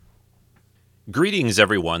Greetings,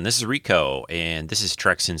 everyone. This is Rico, and this is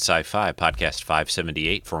Treks in Sci-Fi, podcast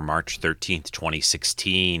 578 for March 13th,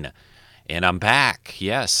 2016. And I'm back.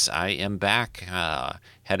 Yes, I am back.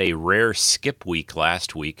 Had a rare skip week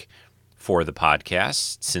last week for the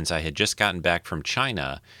podcast since I had just gotten back from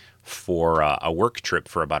China for a work trip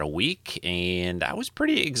for about a week, and I was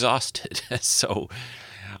pretty exhausted. So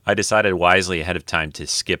I decided wisely ahead of time to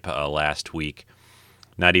skip last week.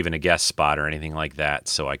 Not even a guest spot or anything like that,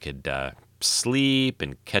 so I could sleep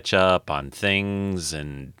and catch up on things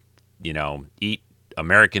and, eat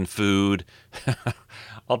American food.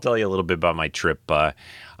 I'll tell you a little bit about my trip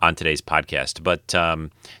on today's podcast. But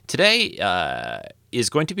today is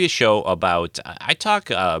going to be a show about, I talk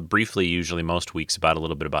briefly, usually most weeks, about a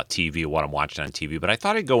little bit about TV, what I'm watching on TV, but I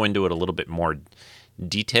thought I'd go into it a little bit more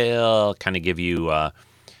detail, kind of give you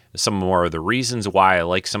some more of the reasons why I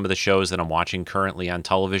like some of the shows that I'm watching currently on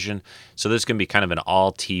television. So this is going to be kind of an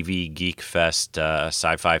all-TV geek fest,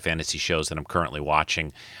 sci-fi fantasy shows that I'm currently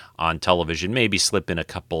watching on television. Maybe slip in a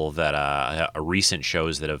couple that recent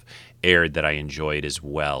shows that have aired that I enjoyed as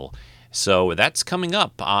well. So that's coming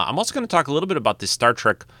up. I'm also going to talk a little bit about this Star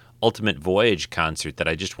Trek Ultimate Voyage concert that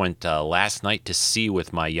I just went last night to see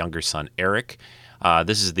with my younger son, Eric.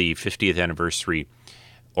 This is the 50th anniversary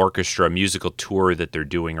orchestra musical tour that they're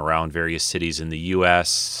doing around various cities in the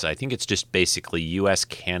U.S. I think it's just basically U.S.,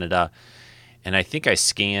 Canada, and I think I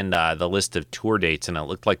scanned the list of tour dates, and it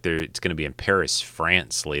looked like it's going to be in Paris,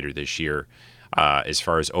 France later this year as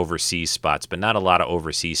far as overseas spots, but not a lot of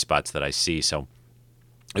overseas spots that I see, so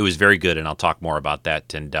it was very good, and I'll talk more about that.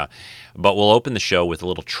 But we'll open the show with a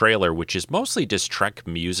little trailer, which is mostly just Trek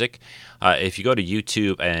music. If you go to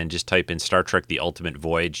YouTube and just type in Star Trek The Ultimate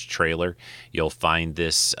Voyage trailer, you'll find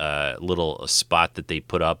this little spot that they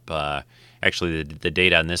put up. Actually, the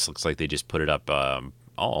date on this looks like they just put it up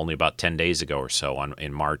only about 10 days ago or so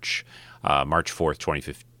in March 4th,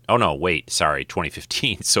 2015. Oh, no, wait, sorry,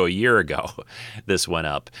 2015. So a year ago, this went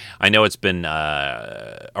up. I know it's been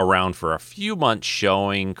around for a few months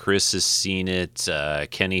showing. Chris has seen it.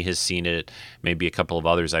 Kenny has seen it. Maybe a couple of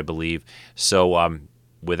others, I believe. So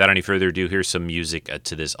without any further ado, here's some music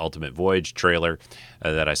to this Ultimate Voyage trailer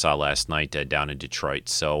that I saw last night down in Detroit.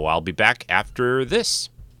 So I'll be back after this.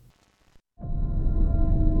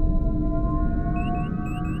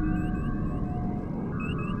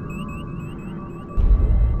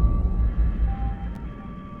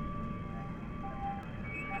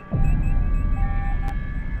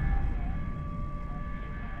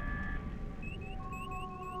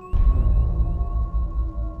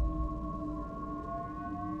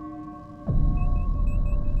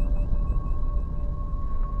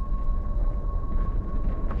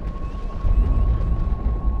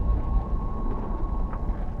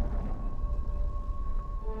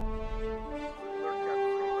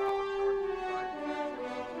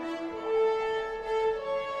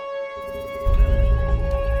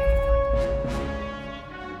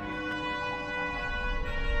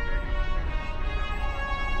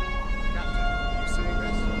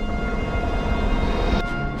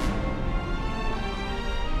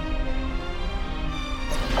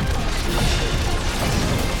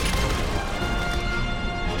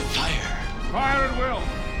 Fire at will!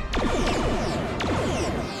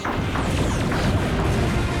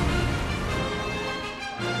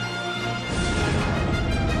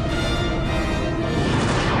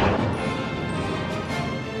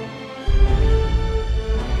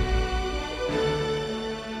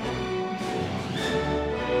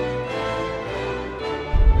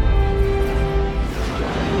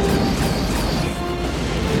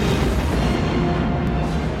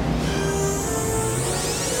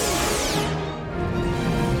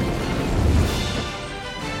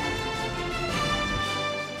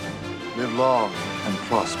 Live long and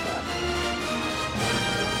prosper.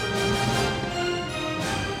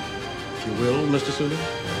 If you will, Mr. Sulu.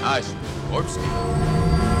 Aye, sir. Orbski.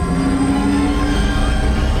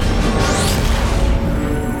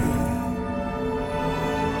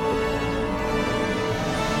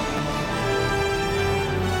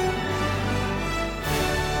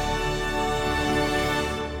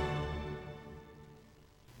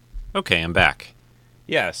 Okay, I'm back.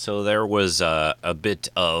 Yeah, so there was a bit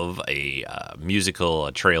of a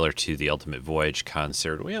musical trailer to the Ultimate Voyage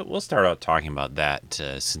concert. We'll start out talking about that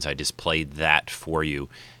since I just played that for you.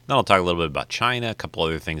 Then I'll talk a little bit about China, a couple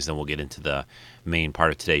other things, then we'll get into the main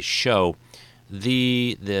part of today's show.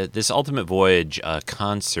 This Ultimate Voyage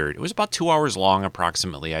concert, it was about 2 hours long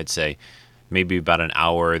approximately, I'd say. Maybe about an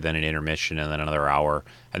hour, then an intermission, and then another hour.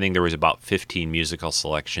 I think there was about 15 musical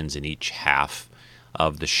selections in each half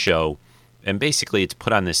of the show. And basically, it's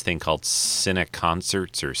put on this thing called Cine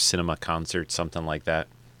Concerts or Cinema Concerts, something like that.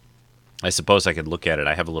 I suppose I could look at it.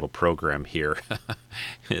 I have a little program here.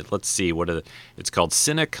 Let's see. It's called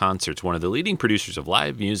Cine Concerts, one of the leading producers of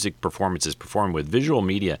live music performances performed with visual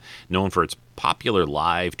media, known for its popular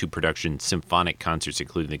live-to-production symphonic concerts,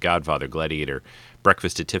 including The Godfather, Gladiator,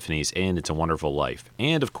 Breakfast at Tiffany's, and It's a Wonderful Life.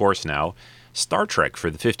 And, of course, now Star Trek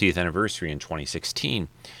for the 50th anniversary in 2016.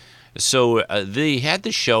 So they had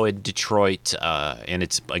the show in Detroit, and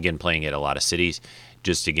it's, again, playing at a lot of cities.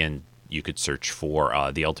 Just, again, you could search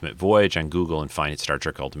for The Ultimate Voyage on Google and find it, Star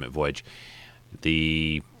Trek Ultimate Voyage. So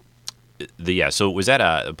it was at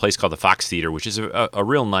a place called the Fox Theater, which is a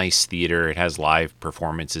real nice theater. It has live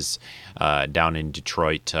performances down in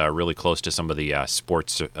Detroit, really close to some of the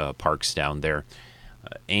sports parks down there.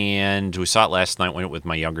 And we saw it last night. Went with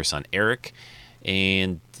my younger son, Eric.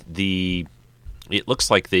 And it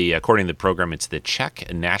looks like according to the program, it's the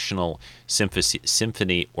Czech National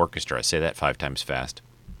Symphony Orchestra. I say that 5 times fast.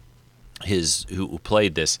 Who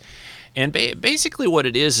played this. And basically what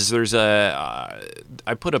it is there's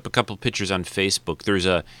I put up a couple pictures on Facebook. There's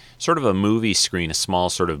a sort of a movie screen, a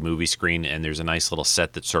small sort of movie screen, and there's a nice little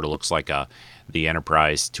set that sort of looks like the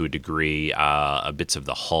Enterprise to a degree, bits of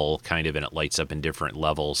the hull kind of, and it lights up in different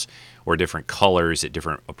levels or different colors at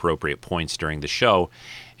different appropriate points during the show.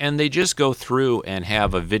 And they just go through and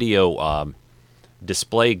have a video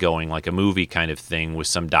display going, like a movie kind of thing with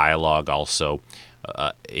some dialogue also.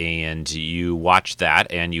 And you watch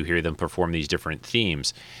that and you hear them perform these different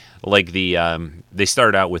themes. Like they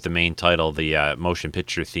start out with the main title, the motion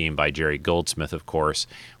picture theme by Jerry Goldsmith, of course,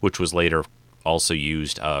 which was later also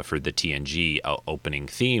used for the TNG opening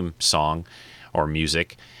theme song or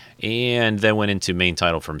music. And then went into main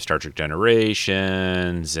title from Star Trek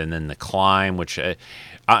Generations, and then The Climb, which there's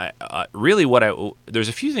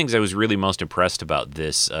a few things I was really most impressed about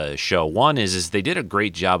this show. One is they did a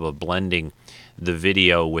great job of blending the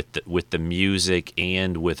video with the music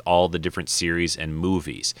and with all the different series and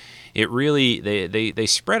movies. It really they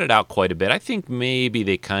spread it out quite a bit. I think maybe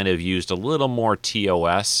they kind of used a little more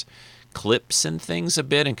TOS clips and things a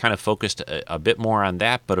bit and kind of focused a bit more on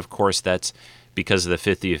that. But of course that's because of the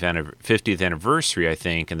 50th anniversary, I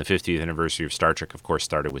think, and the 50th anniversary of Star Trek, of course,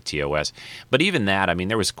 started with TOS. But even that, I mean,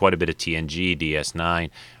 there was quite a bit of TNG, DS9,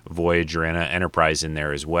 Voyager, and Enterprise in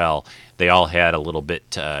there as well. They all had a little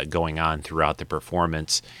bit going on throughout the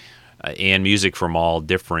performance. And music from all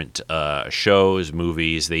different shows,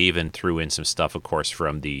 movies. They even threw in some stuff, of course,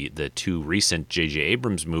 from the 2 recent J.J.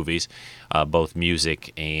 Abrams movies, both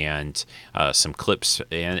music and some clips.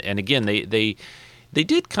 And again, they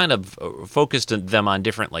did kind of focus them on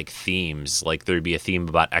different like themes, like there'd be a theme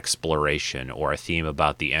about exploration or a theme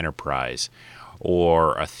about the Enterprise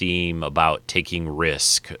or a theme about taking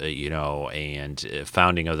risk, and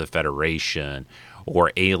founding of the Federation,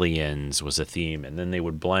 or aliens was a theme. And then they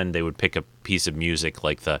would pick a piece of music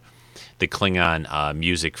like the Klingon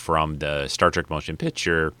music from the Star Trek motion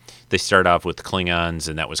picture. They start off with Klingons,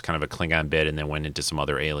 and that was kind of a Klingon bit, and then went into some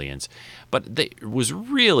other aliens. But it was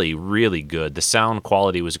really, really good. The sound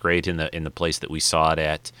quality was great in the place that we saw it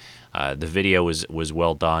at. The video was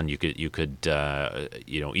well done. You could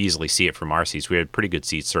easily see it from our seats. We had pretty good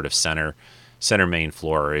seats, sort of center main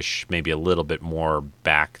floor-ish, maybe a little bit more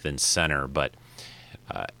back than center, but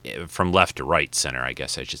from left to right center, I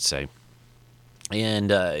guess I should say.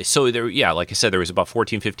 And so there, like I said, there was about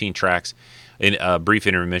 14, 15 tracks, in a brief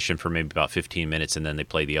intermission for maybe about 15 minutes, and then they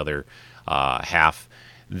play the other half.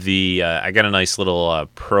 I got a nice little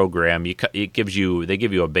program. They give you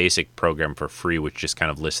a basic program for free, which just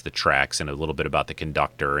kind of lists the tracks and a little bit about the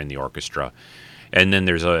conductor and the orchestra. And then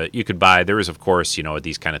there is, of course,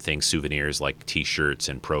 these kind of things, souvenirs like T-shirts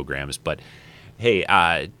and programs. But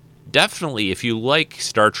hey, definitely, if you like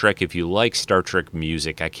Star Trek, if you like Star Trek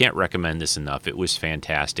music, I can't recommend this enough. It was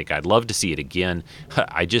fantastic. I'd love to see it again.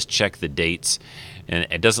 I just checked the dates, and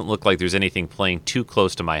it doesn't look like there's anything playing too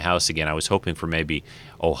close to my house again. I was hoping for maybe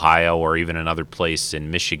Ohio or even another place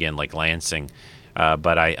in Michigan like Lansing,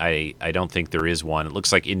 but I don't think there is one. It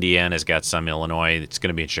looks like Indiana's got some, Illinois. It's going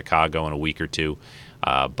to be in Chicago in a week or two.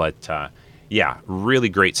 Yeah, really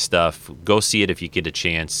great stuff. Go see it if you get a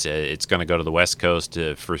chance. It's going to go to the West Coast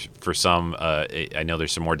for some. I know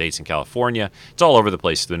there's some more dates in California. It's all over the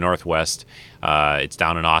place. The Northwest. It's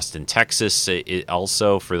down in Austin, Texas.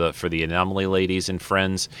 Also for the Anomaly ladies and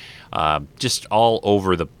friends. Just all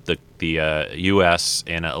over the U.S.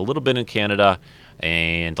 and a little bit in Canada.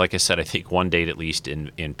 And like I said, I think one date at least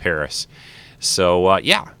in Paris. So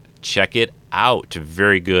check it out.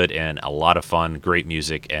 Very good and a lot of fun, great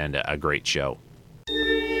music, and a great show.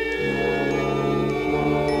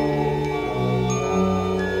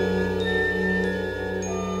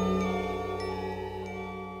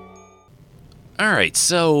 All right,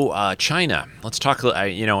 so China. Let's talk.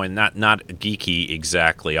 And not geeky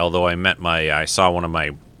exactly. Although I saw one of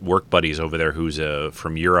my work buddies over there who's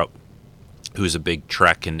from Europe, who's a big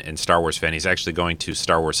Trek and Star Wars fan. He's actually going to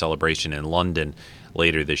Star Wars Celebration in London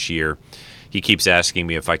later this year. He keeps asking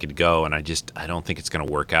me if I could go, and I don't think it's going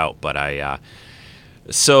to work out. But and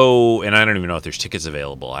I don't even know if there's tickets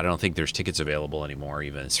available. I don't think there's tickets available anymore,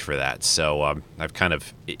 even for that. So I've kind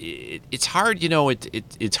of it's hard,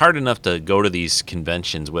 it's hard enough to go to these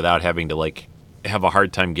conventions without having to have a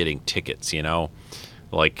hard time getting tickets,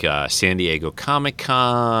 like San Diego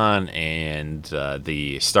Comic-Con and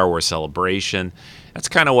the Star Wars Celebration. That's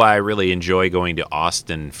kind of why I really enjoy going to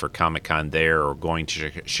Austin for Comic-Con there, or going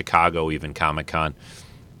to Chicago even Comic-Con.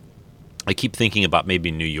 I keep thinking about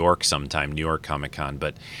maybe New York sometime, New York Comic-Con,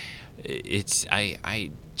 but it's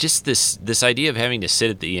just this idea of having to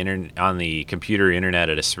sit at on the computer internet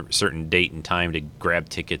at a certain date and time to grab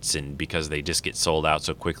tickets, and because they just get sold out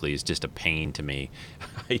so quickly, is just a pain to me.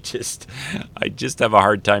 I just have a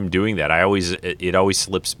hard time doing that. It always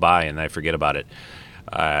slips by and I forget about it.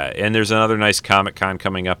 And there's another nice Comic-Con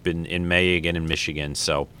coming up in May again in Michigan.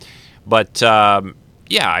 So, but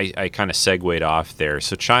I kind of segued off there.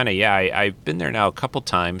 So China, I've been there now a couple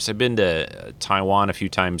times. I've been to Taiwan a few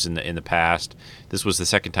times in the past. This was the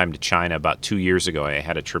second time to China. About 2 years ago, I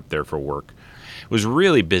had a trip there for work. It was a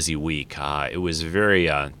really busy week. It was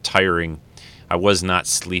very tiring. I was not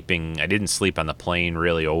sleeping. I didn't sleep on the plane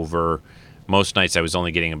really over. Most nights I was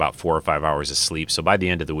only getting about 4 or 5 hours of sleep. So by the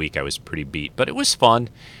end of the week, I was pretty beat. But it was fun.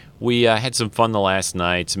 We had some fun the last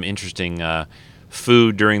night, some interesting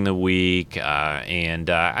food during the week, and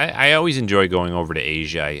I always enjoy going over to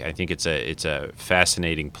Asia. I think it's a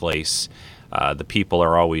fascinating place. The people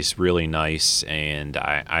are always really nice, and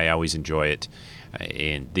I always enjoy it.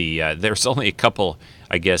 And there's only a couple,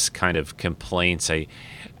 I guess, kind of complaints. I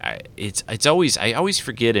always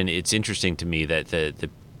forget, and it's interesting to me that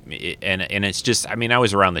and it's just, I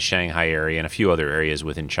was around the Shanghai area and a few other areas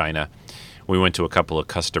within China. We went to a couple of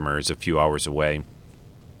customers a few hours away.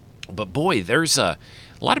 But boy, there's a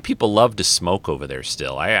lot of people love to smoke over there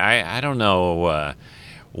still. I don't know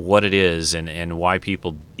what it is and why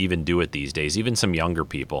people even do it these days. Even some younger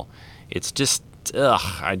people. It's just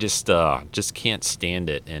I just can't stand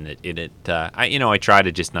it. And I try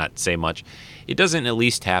to just not say much. It doesn't at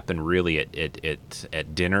least happen really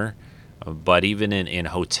at dinner, but even in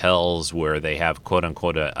hotels where they have quote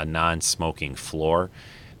unquote a non-smoking floor,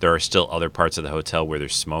 there are still other parts of the hotel where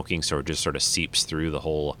there's smoking, so it just sort of seeps through the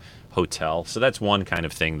whole hotel. So that's one kind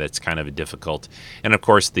of thing that's kind of difficult. And of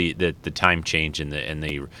course, the time change and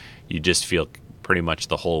you just feel pretty much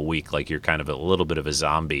the whole week like you're kind of a little bit of a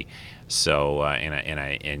zombie. So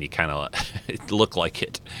and you kind of look like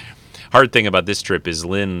it. Hard thing about this trip is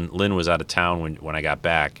Lynn was out of town when I got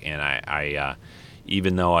back, and I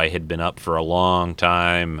even though I had been up for a long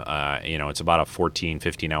time, it's about a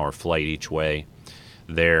 15 hour flight each way.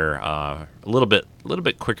 There, a little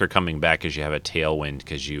bit quicker coming back as you have a tailwind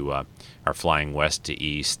because you are flying west to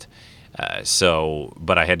east.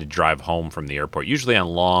 But I had to drive home from the airport. Usually on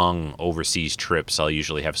long overseas trips, I'll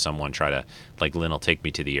usually have someone try to, like Lynn will take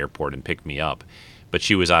me to the airport and pick me up. But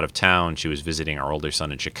she was out of town. She was visiting our older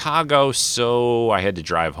son in Chicago, so I had to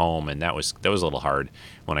drive home, and that was a little hard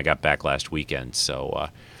when I got back last weekend. So.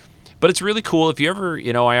 But it's really cool if you ever,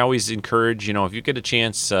 I always encourage, if you get a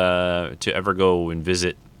chance to ever go and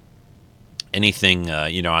visit anything,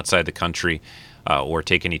 outside the country or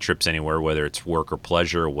take any trips anywhere, whether it's work or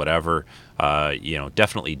pleasure or whatever,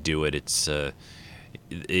 definitely do it.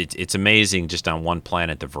 It's amazing just on one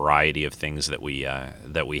planet the variety of things that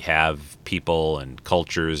we have, people and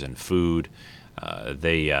cultures and food.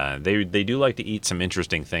 They do like to eat some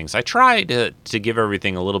interesting things. I try to give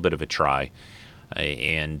everything a little bit of a try.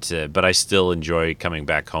 But I still enjoy coming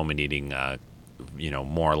back home and eating,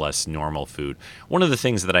 more or less normal food. One of the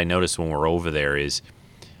things that I noticed when we're over there is,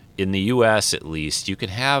 in the U.S. at least, you could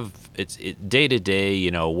have day to day.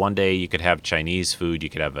 One day you could have Chinese food, you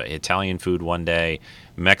could have Italian food one day,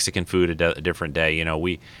 Mexican food a different day.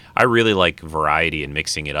 I really like variety and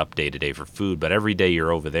mixing it up day to day for food. But every day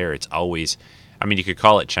you're over there, it's always, you could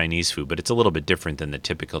call it Chinese food, but it's a little bit different than the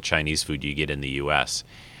typical Chinese food you get in the U.S.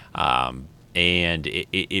 And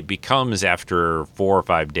it becomes, after 4 or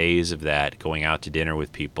 5 days of that, going out to dinner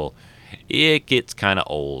with people, it gets kind of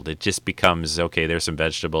old. It just becomes, okay, there's some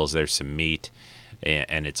vegetables, there's some meat,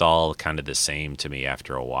 and it's all kind of the same to me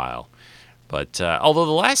after a while. But although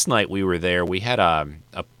the last night we were there, we had a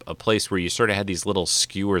place where you sort of had these little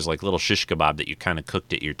skewers, like little shish kebab that you kind of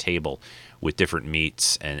cooked at your table with different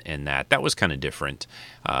meats, and that was kind of different.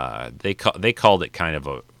 They called it kind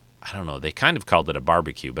of I don't know. They kind of called it a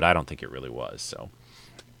barbecue, but I don't think it really was.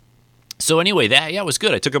 So anyway, it was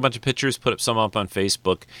good. I took a bunch of pictures, put some up on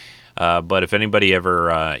Facebook. But if anybody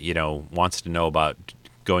ever wants to know about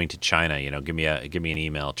going to China, give me an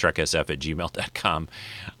email, treksf@gmail.com.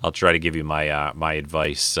 I'll try to give you my my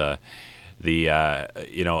advice. All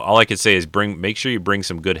I can say is make sure you bring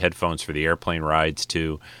some good headphones for the airplane rides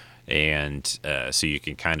too, and so you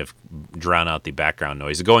can kind of drown out the background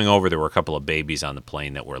noise. Going over, there were a couple of babies on the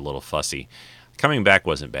plane that were a little fussy. Coming back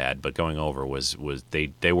wasn't bad, but going over was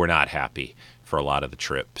they were not happy for a lot of the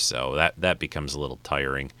trip. So that becomes a little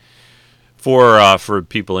tiring. For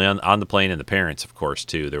people on the plane and the parents, of course,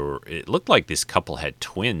 too. It looked like this couple had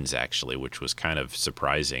twins, actually, which was kind of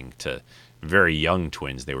surprising to very young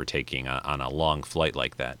twins they were taking on a long flight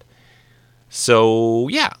like that. So,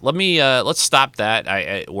 yeah, let's stop that.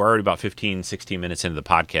 We're already about 15, 16 minutes into the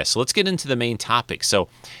podcast, so let's get into the main topic. So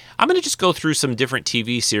I'm going to just go through some different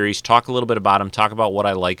TV series, talk a little bit about them, talk about what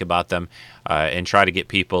I like about them, and try to get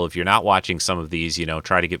people, if you're not watching some of these,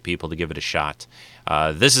 try to get people to give it a shot.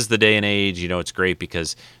 This is the day and age, it's great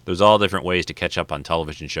because there's all different ways to catch up on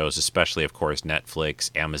television shows, especially, of course,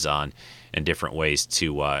 Netflix, Amazon, and different ways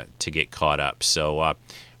to get caught up. So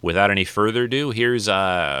without any further ado, here's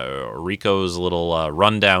Rico's little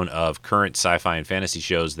rundown of current sci-fi and fantasy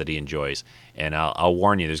shows that he enjoys. And I'll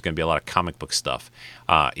warn you, there's going to be a lot of comic book stuff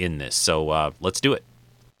in this. So let's do it.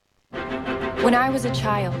 When I was a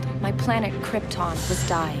child, my planet Krypton was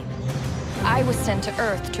dying. I was sent to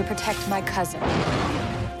Earth to protect my cousin.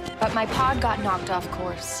 But my pod got knocked off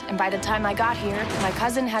course, and by the time I got here, my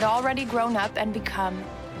cousin had already grown up and become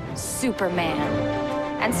Superman.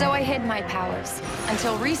 And so I hid my powers,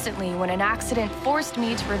 until recently when an accident forced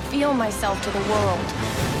me to reveal myself to the world.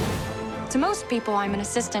 To most people, I'm an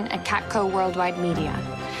assistant at Catco Worldwide Media.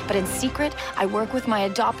 But in secret, I work with my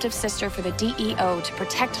adoptive sister for the DEO to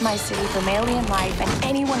protect my city from alien life and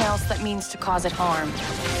anyone else that means to cause it harm.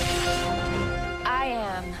 I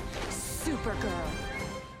am Supergirl.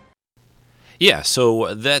 Yeah,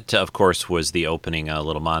 so that, of course, was the opening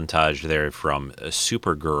little montage there from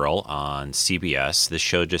Supergirl on CBS. This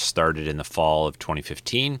show just started in the fall of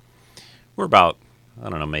 2015. We're about, I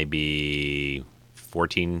don't know, maybe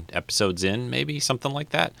 14 episodes in, maybe, something like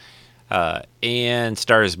that. And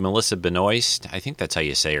stars Melissa Benoist. I think that's how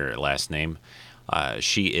you say her last name.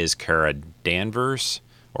 She is Kara Danvers.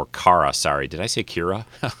 Or Kara, sorry. Did I say Kira?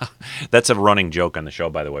 That's a running joke on the show,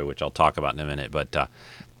 by the way, which I'll talk about in a minute. But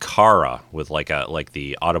Kara, with like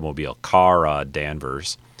the automobile, Kara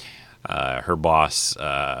Danvers. Her boss,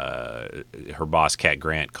 Cat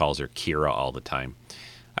Grant, calls her Kira all the time.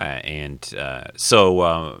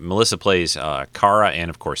 So Melissa plays Kara and,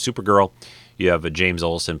 of course, Supergirl. You have James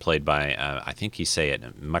Olsen, played by, I think you say it,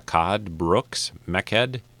 Mehcad Brooks?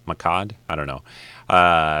 Mehcad? I don't know.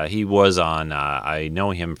 He was on, I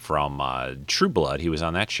know him from True Blood. He was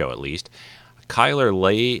on that show, at least. Kyler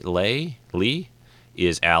Lee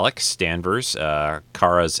is Alex Danvers,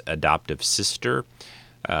 Kara's adoptive sister.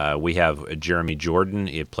 We have Jeremy Jordan.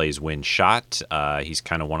 He plays Win Shot. He's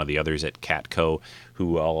kind of one of the others at Catco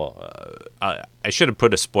who I should have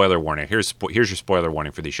put a spoiler warning. Here's your spoiler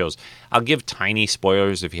warning for these shows. I'll give tiny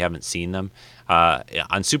spoilers if you haven't seen them.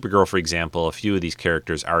 On Supergirl, for example, a few of these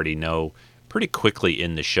characters already know pretty quickly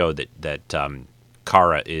in the show that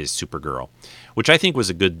Kara is Supergirl, which I think was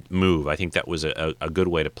a good move. I think that was a good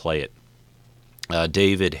way to play it.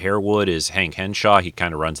 David Harewood is Hank Henshaw. He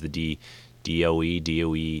kind of runs the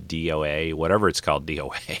DOA, whatever it's called,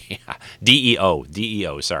 DOA.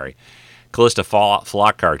 DEO, sorry. Callista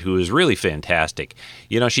Flockhart, who is really fantastic.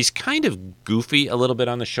 She's kind of goofy a little bit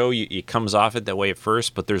on the show. It comes off it that way at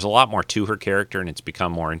first, but there's a lot more to her character, and it's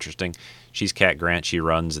become more interesting. She's Cat Grant. She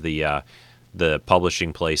runs the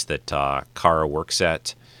publishing place that Kara works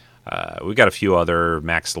at. We got a few other.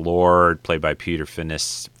 Max Lord, played by Peter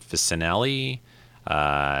Facinelli.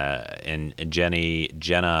 And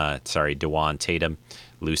Dewan Tatum,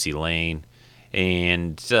 Lucy Lane,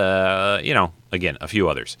 and, again, a few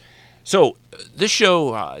others. So this show,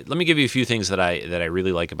 let me give you a few things that I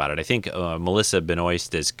really like about it. I think Melissa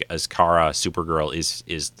Benoist as Kara, Supergirl,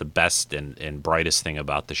 is the best and brightest thing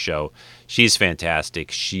about the show. She's fantastic.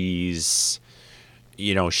 She's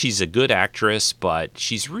a good actress, but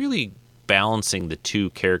she's really balancing the two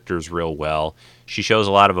characters real well. She shows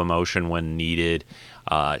a lot of emotion when needed.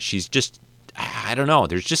 She's just, I don't know,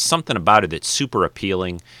 there's just something about her that's super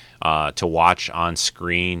appealing to watch on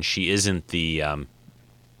screen. She isn't the,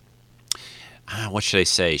 what should I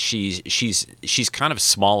say? She's kind of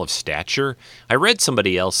small of stature. I read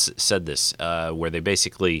somebody else said this, where they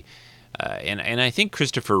basically, and I think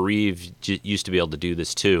Christopher Reeve used to be able to do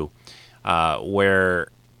this too, where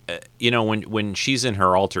when she's in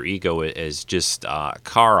her alter ego as just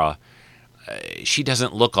Kara, she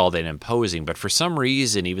doesn't look all that imposing. But for some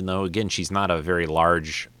reason, even though, again, she's not a very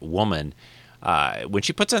large woman, when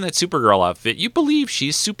she puts on that Supergirl outfit, you believe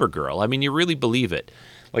she's Supergirl. I mean, you really believe it.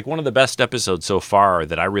 Like, one of the best episodes so far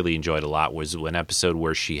that I really enjoyed a lot was an episode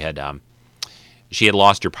where she had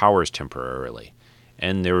lost her powers temporarily.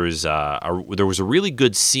 And there was a really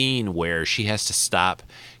good scene where she has to stop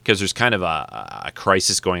because there's kind of a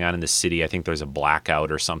crisis going on in the city. I think there's a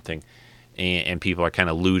blackout or something, and people are kind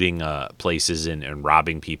of looting places and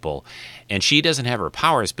robbing people. And she doesn't have her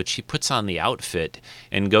powers, but she puts on the outfit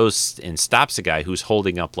and goes and stops a guy who's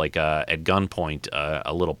holding up like at gunpoint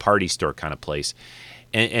a little party store kind of place.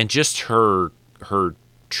 And just her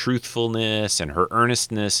truthfulness and her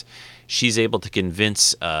earnestness, she's able to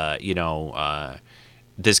convince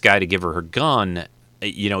this guy to give her gun,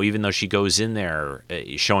 even though she goes in there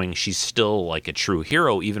showing she's still like a true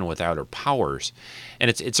hero even without her powers. And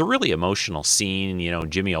it's a really emotional scene.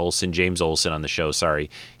 James Olsen on the show,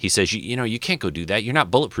 he says, you can't go do that. You're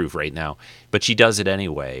not bulletproof right now. But she does it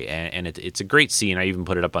anyway. And it's a great scene. I even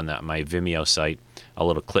put it up on my Vimeo site, a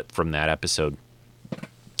little clip from that episode.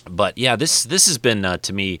 But yeah, this has been,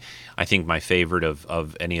 to me, I think my favorite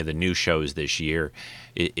of any of the new shows this year.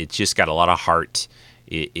 It's just got a lot of heart.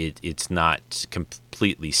 It's not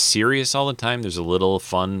completely serious all the time. There's a little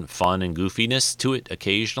fun and goofiness to it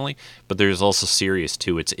occasionally, but there's also serious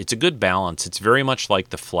too. It's a good balance. It's very much like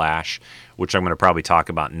The Flash, which I'm going to probably talk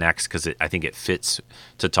about next because I think it fits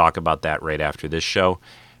to talk about that right after this show.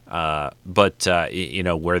 But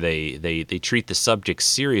where they treat the subject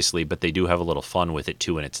seriously, but they do have a little fun with it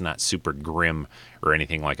too, and it's not super grim or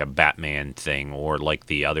anything like a Batman thing or like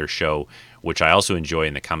the other show, which I also enjoy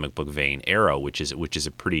in the comic book vein, Arrow, which is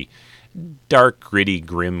a pretty dark, gritty,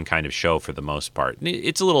 grim kind of show for the most part.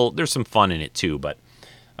 It's there's some fun in it too, but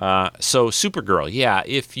so Supergirl, yeah,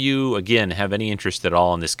 if you again have any interest at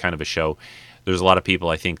all in this kind of a show, there's a lot of people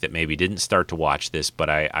I think that maybe didn't start to watch this, but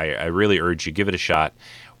I really urge you, give it a shot.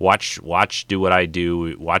 Watch, do what I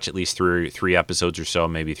do. Watch at least three episodes or so,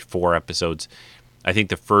 maybe 4 episodes. I think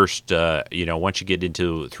the first, once you get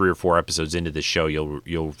into 3 or 4 episodes into the show,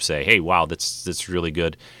 you'll say, hey, wow, that's really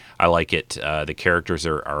good. I like it. The characters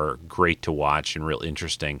are great to watch and real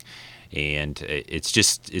interesting, and it's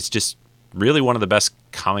just really one of the best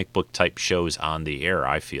comic book type shows on the air,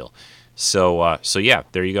 I feel. So yeah,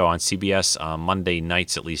 there you go on CBS Monday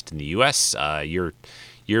nights, at least in the U.S.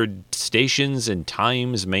 Your stations and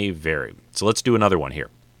times may vary. So let's do another one here.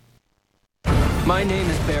 My name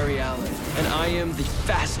is Barry Allen, and I am the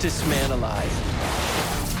fastest man alive.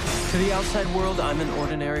 To the outside world, I'm an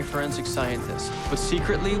ordinary forensic scientist. But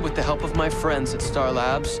secretly, with the help of my friends at Star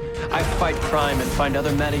Labs, I fight crime and find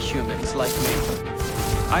other metahumans like me.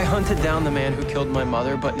 I hunted down the man who killed my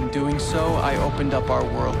mother, but in doing so, I opened up our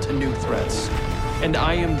world to new threats. And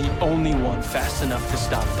I am the only one fast enough to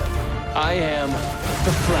stop them. I am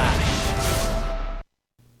The Flash.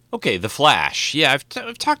 Okay, The Flash. Yeah,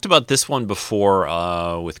 I've talked about this one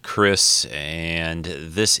before with Chris, and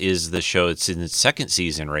this is the show. It's in its 2nd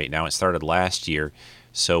season right now. It started last year,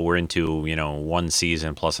 so we're into 1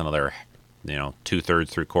 season plus another 2/3,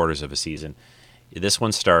 3/4 of a season. This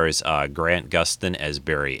one stars Grant Gustin as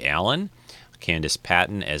Barry Allen, Candice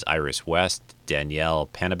Patton as Iris West, Danielle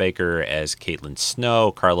Panabaker as Caitlin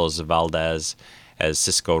Snow, Carlos Valdez as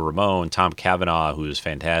Cisco Ramon, Tom Cavanaugh, who's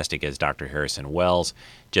fantastic, as Dr. Harrison Wells,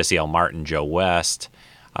 Jesse L. Martin, Joe West,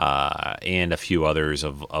 and a few others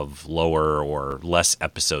of lower or less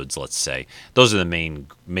episodes, let's say. Those are the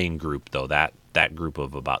main group, though. That group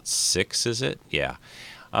of about 6, is it? Yeah.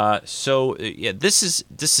 This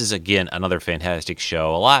is again another fantastic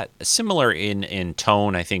show. A lot similar in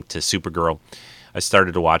tone, I think, to Supergirl. I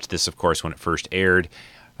started to watch this, of course, when it first aired.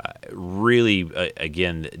 Really,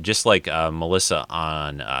 again, just like Melissa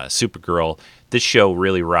on Supergirl, this show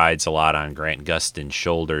really rides a lot on Grant Gustin's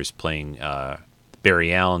shoulders, playing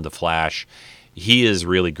Barry Allen, the Flash. He is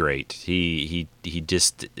really great. He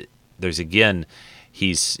just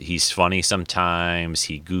he's funny sometimes.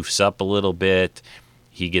 He goofs up a little bit.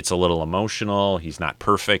 He gets a little emotional. He's not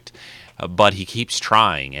perfect, but he keeps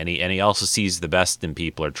trying, and he also sees the best in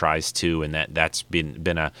people, or tries to, and that's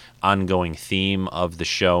been a ongoing theme of the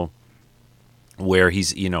show, where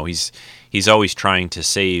he's always trying to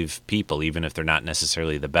save people, even if they're not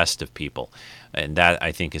necessarily the best of people, and that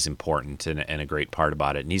I think is important and a great part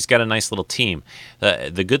about it. And he's got a nice little team.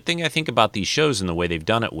 The good thing I think about these shows and the way they've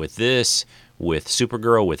done it with this, with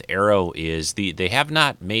Supergirl, with Arrow, is they have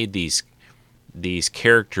not made these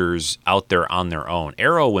characters out there on their own.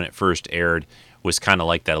 Arrow, when it first aired, was kind of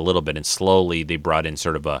like that a little bit, and slowly they brought in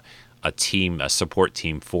sort of a a support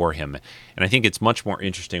team for him. And I think it's much more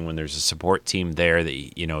interesting when there's a support team there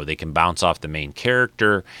that, you know, they can bounce off the main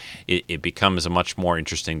character. It becomes a much more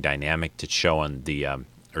interesting dynamic to show on the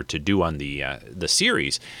or to do on the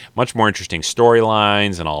series. Much more interesting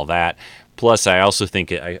storylines and all that. Plus, I also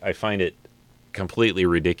think I find it completely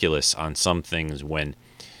ridiculous on some things when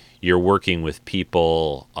you're working with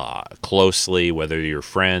people closely, whether you're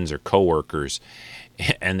friends or coworkers,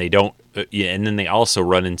 and they don't, and then they also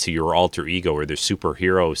run into your alter ego or the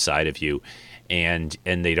superhero side of you, and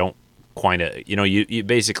they don't quite, you know, you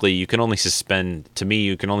basically, you can only suspend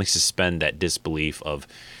that disbelief of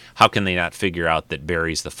how can they not figure out that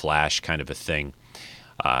Barry's the Flash kind of a thing,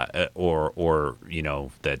 or you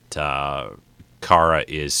know, that Kara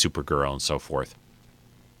is Supergirl and so forth.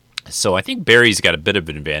 So I think Barry's got a bit of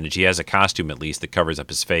an advantage. He has a costume, at least, that covers up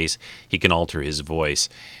his face. He can alter his voice.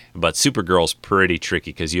 But Supergirl's pretty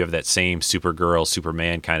tricky because you have that same Supergirl,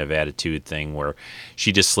 Superman kind of attitude thing where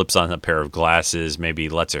she just slips on a pair of glasses, maybe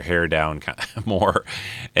lets her hair down kind of more,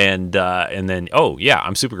 and then, oh, yeah,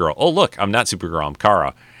 I'm Supergirl. Oh, look, I'm not Supergirl, I'm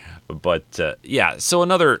Kara. But, yeah, so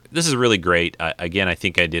this is really great. Again, I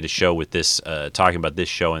think I did a show with this, talking about this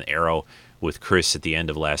show and Arrow with Chris at the end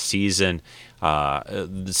of last season.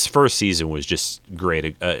 This first season was just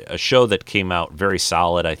great. A show that came out very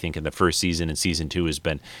solid, I think, in the first season, and season 2 has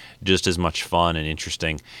been just as much fun and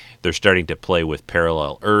interesting. They're starting to play with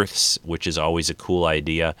parallel Earths, which is always a cool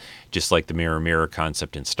idea, just like the mirror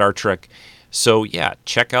concept in Star Trek. So, yeah,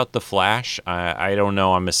 check out The Flash. I don't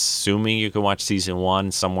know. I'm assuming you can watch season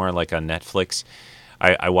 1 somewhere like on Netflix.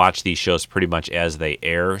 I watch these shows pretty much as they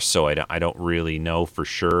air, so I don't really know for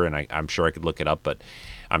sure, and I'm sure I could look it up, but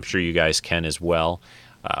I'm sure you guys can as well.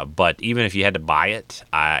 But even if you had to buy it,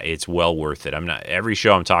 it's well worth it. Every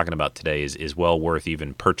show I'm talking about today is well worth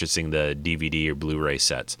even purchasing the DVD or Blu-ray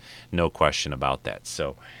sets. No question about that.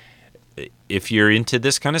 So if you're into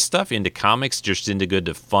this kind of stuff, into comics, just into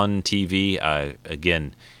good fun TV,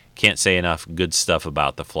 again, can't say enough good stuff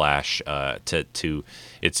about The Flash.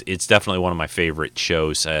 It's definitely one of my favorite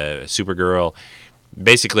shows. Supergirl.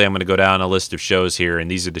 Basically, I'm going to go down a list of shows here, and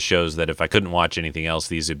these are the shows that if I couldn't watch anything else,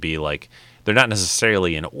 these would be like, they're not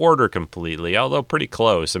necessarily in order completely, although pretty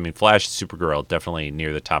close. I mean, Flash and Supergirl definitely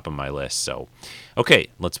near the top of my list. So, okay,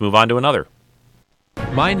 let's move on to another.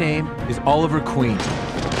 My name is Oliver Queen.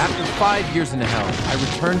 After 5 years in hell, I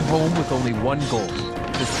returned home with only one goal,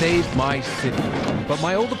 to save my city. But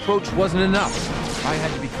my old approach wasn't enough. I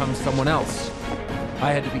had to become someone else.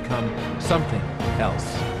 I had to become something else.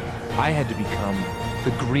 I had to become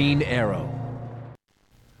the Green Arrow.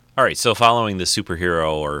 All right, so following the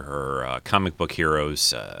superhero or comic book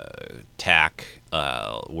heroes tack,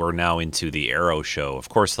 we're now into the Arrow show. Of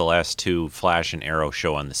course, the last two, Flash and Arrow,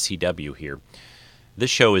 show on the CW here. This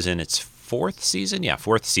show is in its fourth season. Yeah,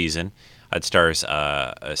 fourth season. It stars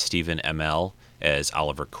Stephen Amell as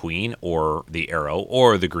Oliver Queen, or the Arrow,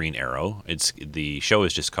 or the Green Arrow. The show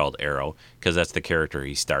is just called Arrow because that's the character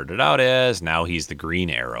he started out as. Now he's the Green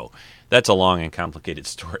Arrow. That's a long and complicated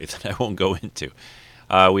story that I won't go into.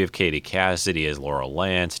 We have Katie Cassidy as Laurel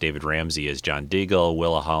Lance, David Ramsey as John Diggle,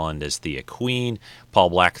 Willa Holland as Thea Queen, Paul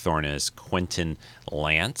Blackthorne as Quentin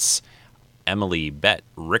Lance, Emily Bett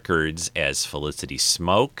Rickards as Felicity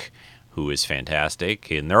Smoke, who is fantastic,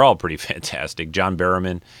 and they're all pretty fantastic. John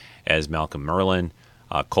Barrowman as Malcolm Merlyn,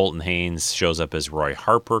 Colton Haynes shows up as Roy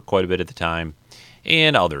Harper quite a bit at the time,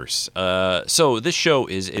 and others. So this show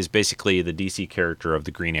is basically the DC character of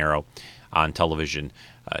the Green Arrow on television,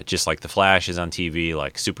 just like the Flash is on TV,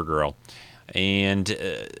 like Supergirl, and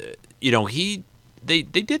they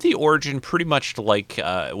did the origin pretty much like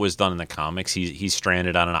it was done in the comics. He's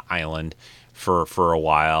stranded on an island for a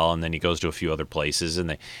while, and then he goes to a few other places.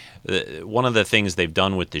 And one of the things they've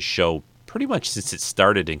done with this show pretty much since it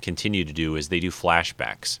started and continue to do is they do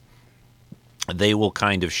flashbacks. They will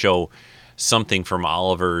kind of show something from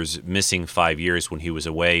Oliver's missing 5 years when he was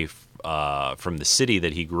away from the city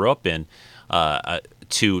that he grew up in,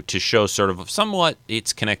 to show sort of somewhat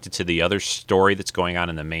it's connected to the other story that's going on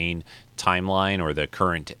in the main timeline or the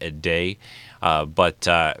current day. But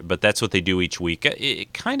that's what they do each week.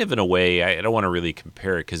 It kind of in a way, I don't want to really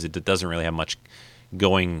compare it because it doesn't really have much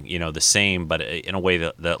going, the same, but in a way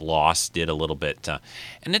that Lost did a little bit.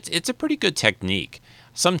 And it's a pretty good technique.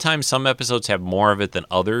 Sometimes some episodes have more of it than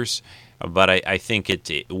others, but I think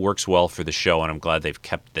it works well for the show, and I'm glad they've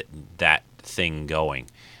kept that thing going.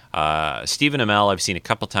 Stephen Amell, I've seen a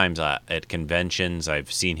couple times at conventions.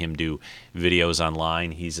 I've seen him do videos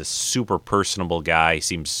online. He's a super personable guy.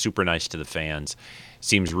 Seems super nice to the fans.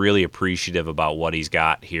 Seems really appreciative about what he's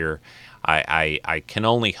got here. I can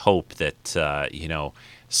only hope that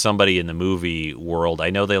somebody in the movie world. I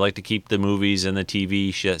know they like to keep the movies and the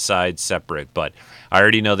TV side separate, but I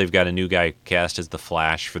already know they've got a new guy cast as the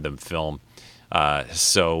Flash for the film.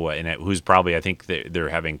 Who's probably, I think they're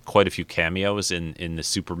having quite a few cameos in the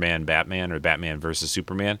Superman Batman or Batman versus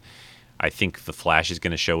Superman. I think the Flash is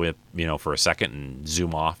going to show up, for a second and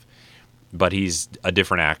zoom off. But he's a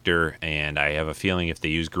different actor, and I have a feeling if they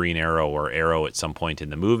use Green Arrow or Arrow at some point in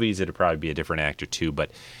the movies, it'll probably be a different actor too.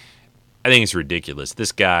 But I think it's ridiculous.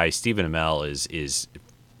 This guy, Stephen Amell, is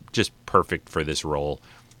just perfect for this role.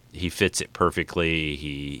 He fits it perfectly.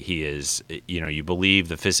 He is, you believe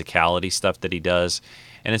the physicality stuff that he does,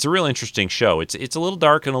 and it's a real interesting show. It's a little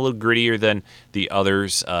dark and a little grittier than the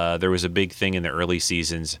others. There was a big thing in the early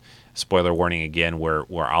seasons. Spoiler warning again, where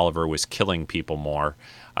Oliver was killing people more.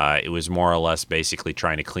 It was more or less basically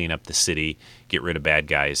trying to clean up the city, get rid of bad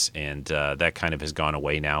guys, and that kind of has gone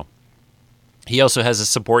away now. He also has a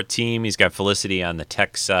support team. He's got Felicity on the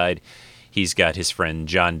tech side. He's got his friend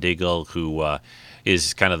John Diggle, who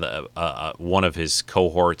is kind of one of his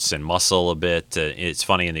cohorts and muscle a bit. It's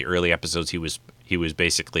funny, in the early episodes, he was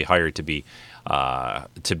basically hired to be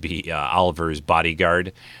Oliver's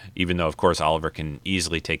bodyguard, even though, of course, Oliver can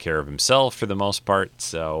easily take care of himself for the most part.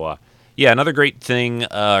 So, another great thing,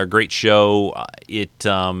 great show.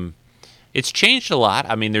 It's changed a lot.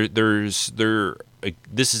 I mean, this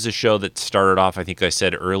is a show that started off, I think I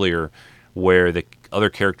said earlier, where the other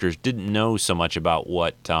characters didn't know so much about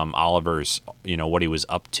what Oliver's, what he was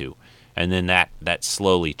up to. And then that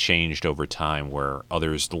slowly changed over time, where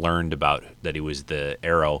others learned about that he was the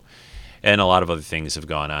Arrow, and a lot of other things have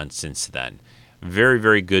gone on since then. Very,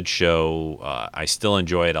 very good show. I still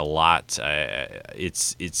enjoy it a lot.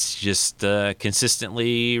 It's just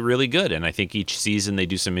consistently really good, and I think each season they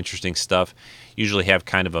do some interesting stuff. Usually have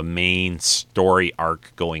kind of a main story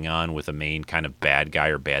arc going on with a main kind of bad guy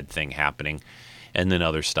or bad thing happening, and then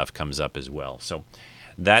other stuff comes up as well. So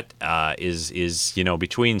that is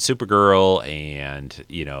between Supergirl and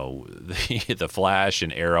the Flash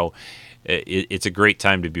and Arrow, it's a great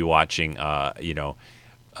time to be watching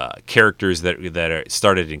characters that are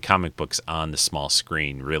started in comic books on the small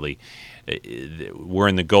screen. Really, we're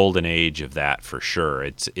in the golden age of that for sure.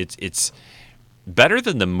 It's better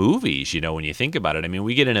than the movies, when you think about it. I mean,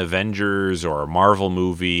 we get an Avengers or a Marvel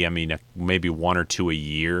movie, maybe one or two a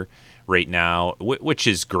year right now, which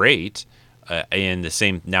is great. And the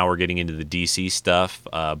same, now we're getting into the DC stuff.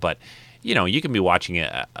 But, you can be watching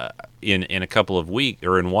it in a couple of weeks,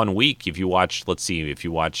 or in 1 week. If you watch,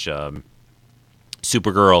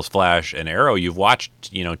 Supergirl, Flash, and Arrow, you've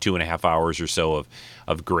watched, 2.5 hours or so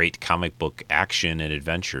of great comic book action and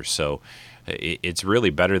adventure. So it's really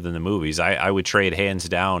better than the movies. I would trade hands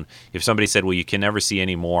down. If somebody said, well, you can never see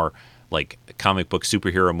any more like comic book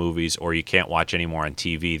superhero movies, or you can't watch any more on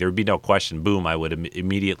TV, there would be no question. Boom, I would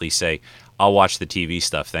immediately say, I'll watch the TV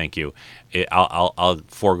stuff. Thank you. I'll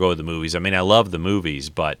forego the movies. I mean, I love the movies,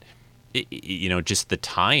 but just the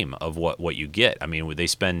time of what you get. I mean, they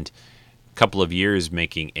spend a couple of years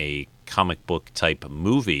making a comic book type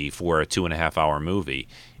movie for a 2.5 hour movie,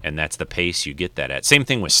 and that's the pace you get that at. Same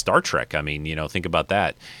thing with Star Trek. I mean, think about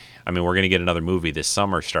that. I mean, we're going to get another movie this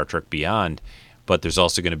summer, Star Trek Beyond, but there's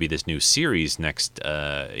also going to be this new series next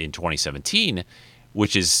in 2017,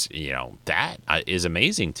 which is, that is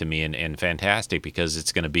amazing to me and fantastic, because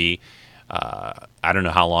it's going to be, I don't know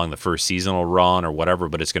how long the first season will run or whatever,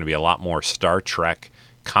 but it's going to be a lot more Star Trek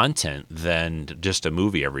content than just a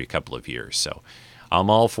movie every couple of years. So I'm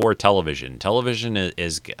all for television. Television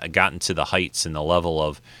has gotten to the heights and the level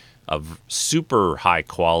of super high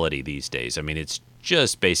quality these days. I mean, it's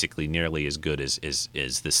just basically nearly as good as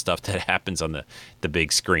the stuff that happens on the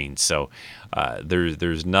big screen. So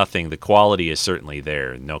there's nothing. The quality is certainly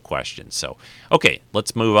there, no question. So, okay,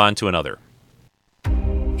 let's move on to another.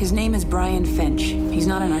 His name is Brian Finch. He's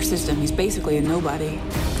not in our system. He's basically a nobody.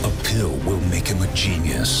 A pill will make him a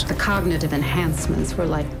genius. The cognitive enhancements were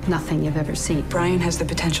like nothing you've ever seen. Brian has the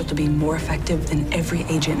potential to be more effective than every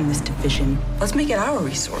agent in this division. Let's make it our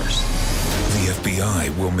resource. The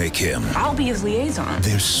FBI will make him. I'll be his liaison.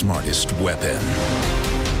 Their smartest weapon.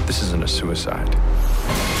 This isn't a suicide.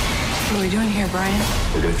 What are we doing here, Brian?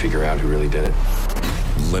 We're gonna figure out who really did it.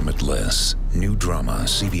 Limitless. New drama,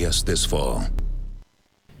 CBS this fall.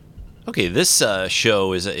 Okay, this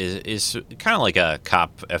show is kind of like a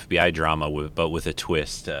cop FBI drama, but with a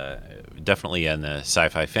twist. Definitely in the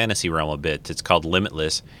sci-fi fantasy realm a bit. It's called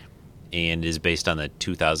Limitless, and is based on the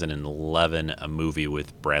 2011 movie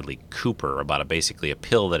with Bradley Cooper about basically a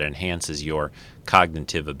pill that enhances your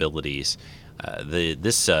cognitive abilities.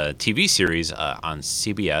 This TV series on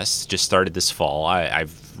CBS just started this fall.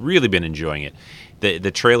 I've really been enjoying it.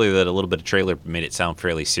 the trailer, that a little bit of trailer made it sound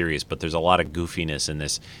fairly serious, but there's a lot of goofiness in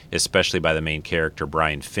this, especially by the main character,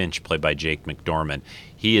 Brian Finch, played by Jake McDorman.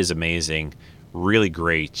 He is amazing, really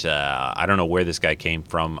great. I don't know where this guy came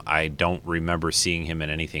from. I don't remember seeing him in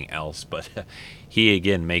anything else, but he,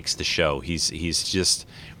 again, makes the show.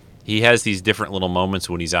 He has these different little moments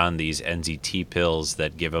when he's on these NZT pills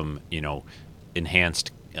that give him,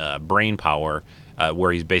 enhanced brain power,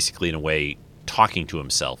 where he's basically, in a way, talking to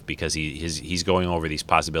himself, because he's going over these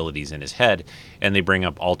possibilities in his head, and they bring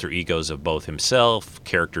up alter egos of both himself,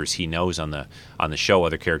 characters he knows on the show,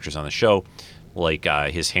 other characters on the show, like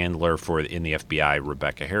his handler in the FBI,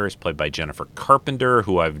 Rebecca Harris, played by Jennifer Carpenter,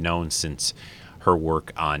 who I've known since her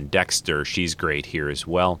work on Dexter. She's great here as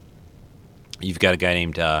well. You've got a guy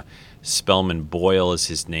named Spellman Boyle is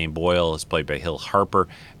his name. Boyle is played by Hill Harper.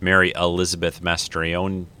 Mary Elizabeth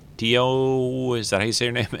Mastrionio, is that how you say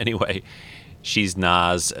her name? Anyway, she's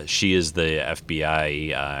Nas. She is the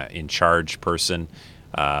FBI in charge person.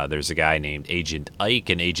 There's a guy named Agent Ike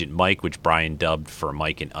and Agent Mike, which Brian dubbed for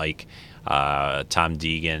Mike and Ike. Tom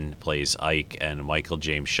Deegan plays Ike, and Michael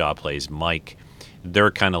James Shaw plays Mike.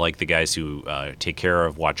 They're kind of like the guys who take care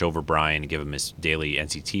of, watch over Brian, give him his daily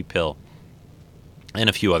NCT pill, and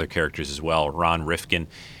a few other characters as well. Ron Rifkin,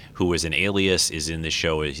 who was an Alias, is in the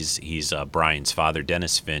show. He's Brian's father,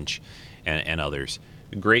 Dennis Finch, and others.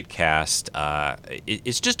 Great cast.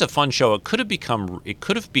 It's just a fun show. It could have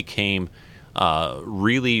became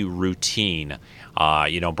really routine.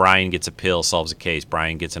 Brian gets a pill, solves a case.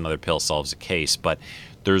 Brian gets another pill, solves a case. But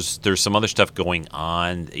there's some other stuff going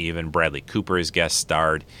on. Even Bradley Cooper is guest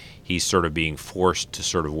starred. He's sort of being forced to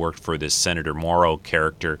sort of work for this Senator Morrow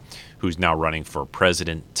character, who's now running for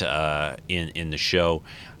president in the show.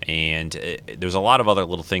 And there's a lot of other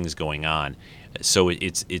little things going on. So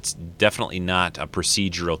it's definitely not a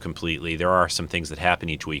procedural completely. There are some things that happen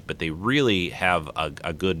each week, but they really have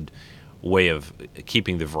a good way of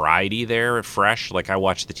keeping the variety there fresh. Like, I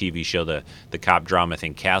watched the TV show, the cop drama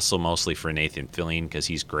thing, Castle, mostly for Nathan Fillion, because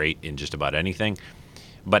he's great in just about anything.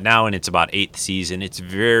 But now in its about 8th season, it's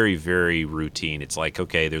very, very routine. It's like,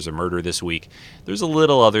 okay, there's a murder this week. There's a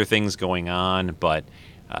little other things going on, but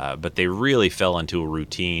they really fell into a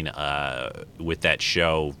routine with that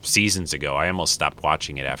show seasons ago. I almost stopped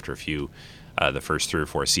watching it after the first 3 or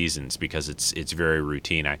 4 seasons, because it's very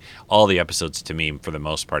routine. All the episodes, to me, for the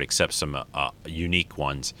most part, except some unique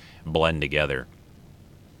ones, blend together.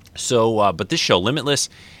 So, but this show, Limitless,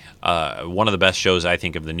 one of the best shows, I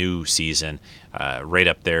think, of the new season, right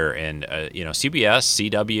up there. And,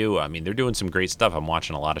 CBS, CW, I mean, they're doing some great stuff. I'm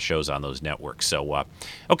watching a lot of shows on those networks. So,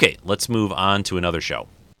 okay, let's move on to another show.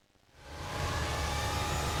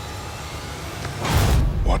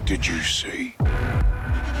 What did you see?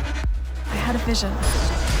 I had a vision.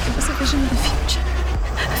 It was a vision of the future.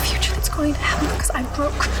 A future that's going to happen because I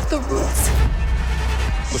broke the rules.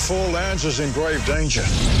 The Four Lands is in grave danger.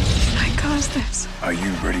 I caused this. Are you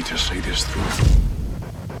ready to see this through?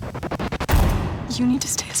 You need to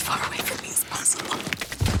stay as far away from me as possible.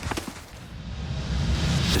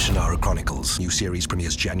 The Shannara Chronicles. New series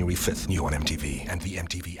premieres January 5th. New on MTV and the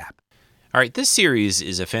MTV app. All right, this series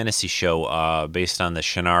is a fantasy show based on the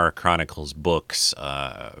Shannara Chronicles books.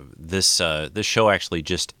 This show actually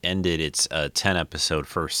just ended its 10-episode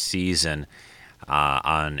first season.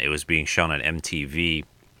 It was being shown on MTV,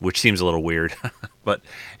 which seems a little weird, but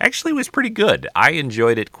actually was pretty good. I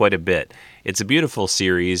enjoyed it quite a bit. It's a beautiful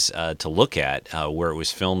series to look at, where it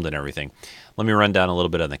was filmed and everything. Let me run down a little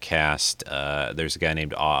bit on the cast. There's a guy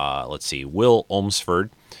named, Will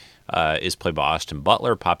Olmsford. Is played by Austin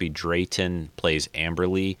Butler. Poppy Drayton plays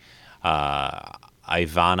Amberly.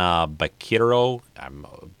 Ivana Bakiro, I'm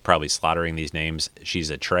probably slaughtering these names, she's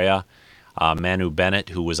Atreya. Manu Bennett,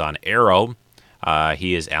 who was on Arrow,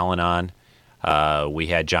 he is Al-Anon. We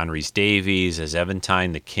had John Rhys-Davies as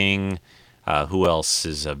Eventine the King. Who else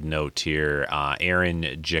is of note here? Aaron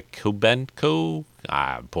Jakubenko.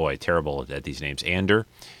 Boy, terrible at these names. Ander.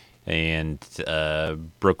 And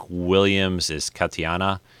Brooke Williams is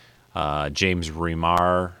Katiana. James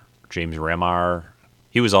Remar,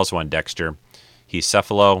 he was also on Dexter. He's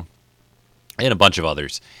Cephalo, and a bunch of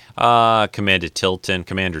others. Commander Tilton,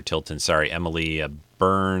 Emily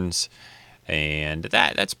Burns, and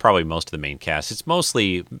that's probably most of the main cast. It's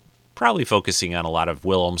mostly probably focusing on a lot of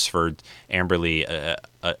Will Olmsford, Amberly,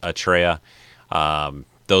 Atreya,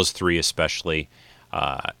 those three especially,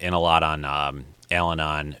 and a lot on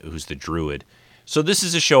Al-Anon, who's the druid. So this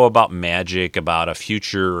is a show about magic, about a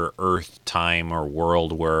future Earth time or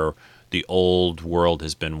world where the old world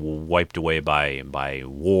has been wiped away by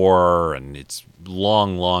war, and it's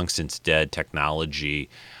long, long since dead. Technology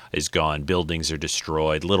is gone. Buildings are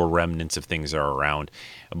destroyed. Little remnants of things are around.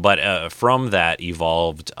 But from that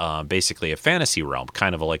evolved basically a fantasy realm,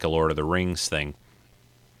 kind of like a Lord of the Rings thing,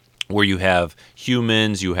 where you have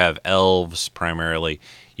humans, you have elves primarily,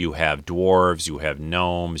 you have dwarves, you have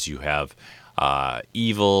gnomes, you have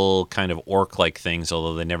evil kind of orc-like things,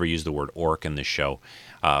 although they never use the word orc in the show.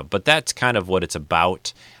 But that's kind of what it's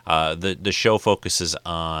about. The show focuses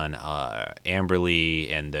on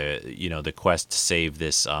Amberly and the quest to save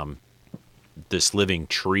this this living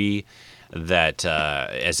tree that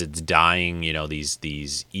as it's dying,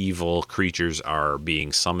 these evil creatures are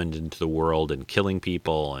being summoned into the world and killing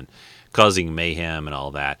people and causing mayhem and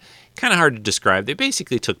all that. Kind of hard to describe. They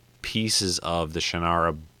basically took pieces of the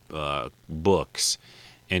Shannara books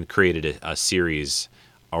and created a series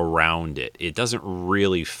around it. It doesn't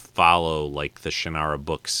really follow like the Shannara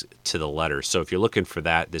books to the letter. So if you're looking for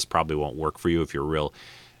that, this probably won't work for you if you're a real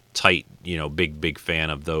tight, big fan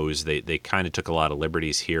of those. They kind of took a lot of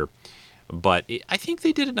liberties here. But I think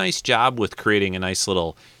they did a nice job with creating a nice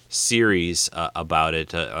little series about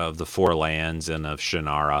it, of the Four Lands and of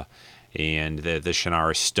Shannara and the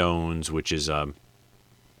Shannara Stones, which is one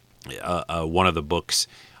of the books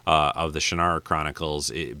of the Shannara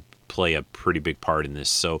Chronicles. It play a pretty big part in this.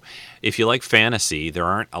 So if you like fantasy, there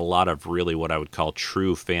aren't a lot of really what I would call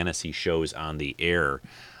true fantasy shows on the air,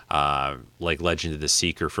 like Legend of the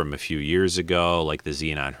Seeker from a few years ago, like the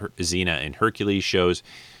Xena and Hercules shows.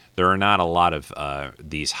 There are not a lot of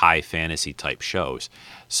these high fantasy type shows.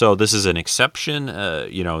 So this is an exception,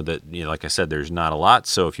 like I said, there's not a lot.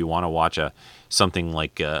 So if you want to watch something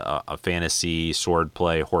like a fantasy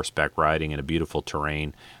swordplay, horseback riding in a beautiful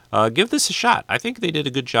terrain, give this a shot. I think they did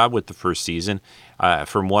a good job with the first season.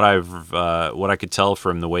 From what I could tell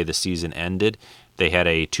from the way the season ended, they had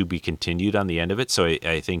a to be continued on the end of it. So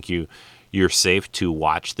I think you're safe to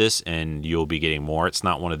watch this and you'll be getting more. It's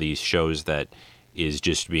not one of these shows that is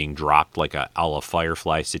just being dropped like a la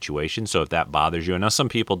Firefly situation. So if that bothers you, and now some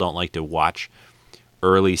people don't like to watch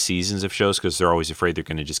early seasons of shows because they're always afraid they're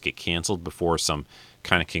going to just get canceled before some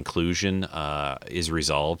kind of conclusion is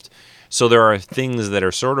resolved. So there are things that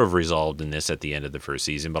are sort of resolved in this at the end of the first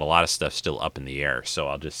season, but a lot of stuff's still up in the air. So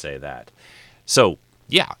I'll just say that. So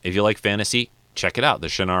yeah, if you like fantasy, check it out, the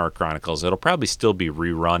Shannara Chronicles. It'll probably still be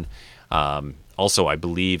rerun. Also, I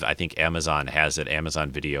think Amazon has it. Amazon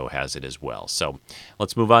Video has it as well. So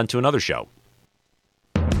let's move on to another show.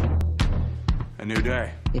 A new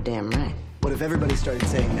day. You're damn right. What if everybody started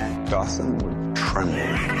saying that? Gotham would tremble.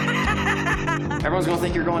 Everyone's gonna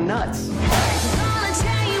think you're going nuts.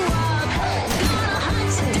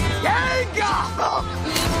 Yay, Gotham!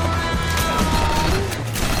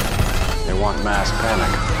 They want mass panic.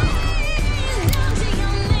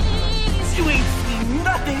 You ain't seen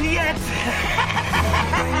nothing yet.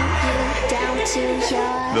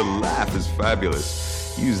 The laugh is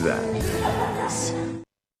fabulous. Use that.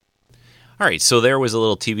 All right, so there was a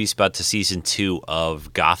little TV spot to season 2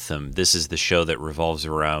 of Gotham. This is the show that revolves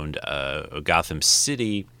around Gotham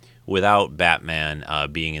City without Batman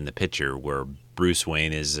being in the picture, where Bruce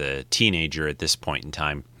Wayne is a teenager at this point in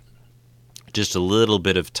time. Just a little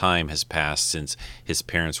bit of time has passed since his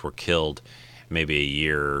parents were killed, maybe a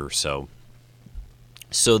year or so.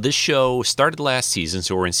 So this show started last season,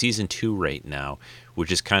 so we're in season 2 right now, which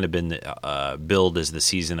has kind of been billed as the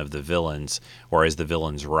season of the villains, or as the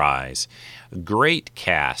villains rise. Great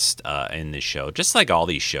cast in this show, just like all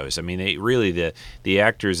these shows. I mean, the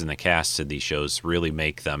actors and the casts of these shows really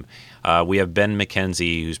make them. We have Ben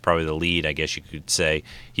McKenzie, who's probably the lead, I guess you could say.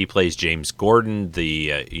 He plays James Gordon,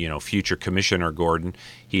 the future Commissioner Gordon.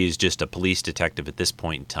 He's just a police detective at this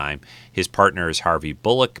point in time. His partner is Harvey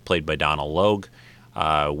Bullock, played by Donald Logue.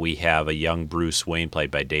 We have a young Bruce Wayne,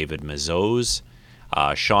 played by David Mazouz.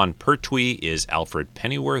 Sean Pertwee is Alfred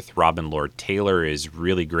Pennyworth. Robin Lord Taylor is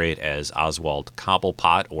really great as Oswald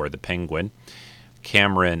Cobblepot, or the Penguin.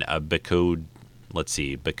 Cameron Bekanidova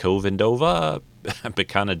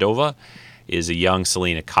is a young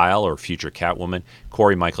Selena Kyle, or future Catwoman.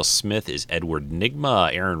 Corey Michael Smith is Edward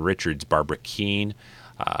Nygma. Aaron Richards, Barbara Keene,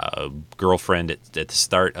 girlfriend at the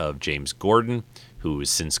start of James Gordon, who has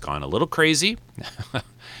since gone a little crazy.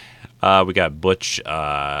 We got Butch,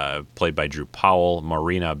 played by Drew Powell,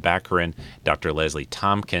 Marina Baccarin, Dr. Leslie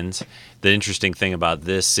Tompkins. The interesting thing about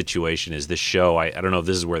this situation is this show, I don't know if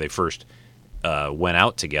this is where they first went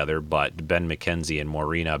out together, but Ben McKenzie and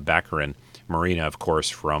Marina Baccarin, Marina, of course,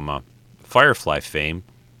 from Firefly fame,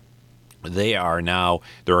 they're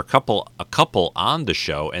a couple on the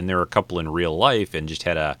show, and they're a couple in real life and just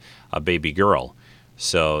had a baby girl.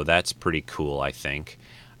 So that's pretty cool, I think.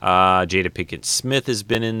 Jada Pinkett Smith has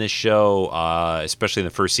been in this show, especially in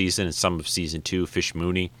the first season and some of season 2. Fish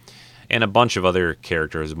Mooney, and a bunch of other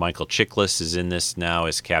characters. Michael Chiklis is in this now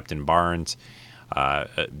as Captain Barnes.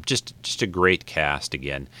 Just a great cast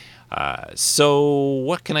again. So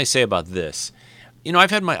what can I say about this? You know,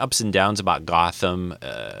 I've had my ups and downs about Gotham.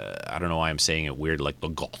 I don't know why I'm saying it weird, like the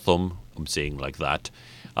Gotham. I'm saying like that.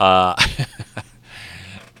 I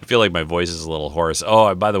feel like my voice is a little hoarse.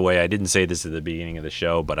 Oh, by the way, I didn't say this at the beginning of the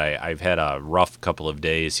show, but I've had a rough couple of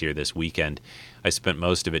days here this weekend. I spent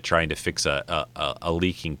most of it trying to fix a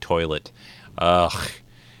leaking toilet.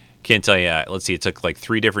 Can't tell you. Let's see, it took like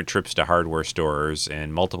 3 different trips to hardware stores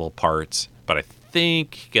and multiple parts. But I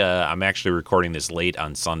think I'm actually recording this late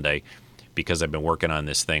on Sunday because I've been working on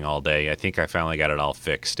this thing all day. I think I finally got it all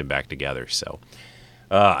fixed and back together. So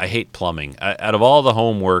I hate plumbing. Out of all the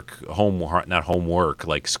not homework,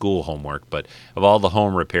 like school homework, but of all the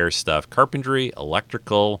home repair stuff, carpentry,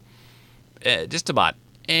 electrical, just about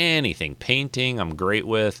anything. Painting, I'm great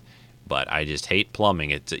with. But I just hate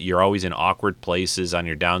plumbing. You're always in awkward places on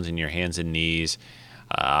your downs and your hands and knees.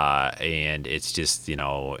 And it's just, you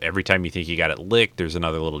know, every time you think you got it licked, there's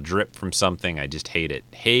another little drip from something. I just hate it.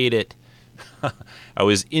 Hate it. I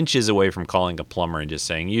was inches away from calling a plumber and just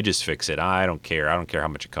saying, you just fix it. I don't care. I don't care how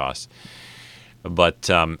much it costs. But,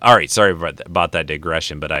 all right, sorry about that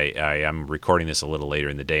digression, but I am recording this a little later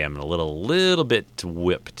in the day. I'm a little bit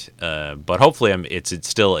whipped, but hopefully it's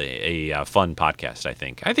still a fun podcast, I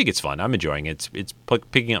think. I think it's fun. I'm enjoying it. It's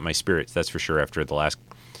picking up my spirits, that's for sure, after the last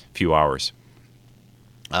few hours.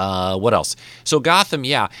 What else? So Gotham,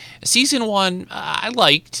 yeah. Season 1, I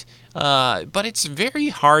liked, but it's very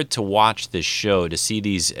hard to watch this show, to see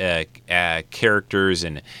these characters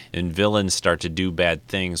and villains start to do bad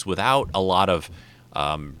things without a lot of,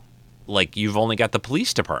 like, you've only got the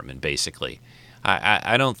police department, basically.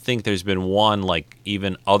 I don't think there's been one, like,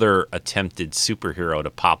 even other attempted superhero to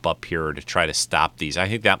pop up here to try to stop these. I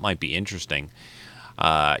think that might be interesting.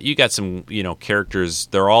 You got some, you know, characters,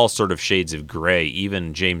 they're all sort of shades of gray.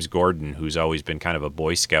 Even James Gordon, who's always been kind of a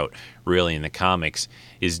Boy Scout, really, in the comics,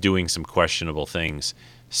 is doing some questionable things.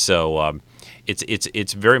 So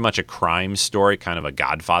it's very much a crime story, kind of a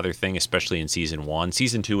Godfather thing, especially in Season 1.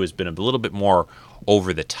 Season 2 has been a little bit more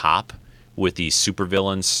over the top with these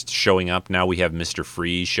supervillains showing up. Now we have Mr.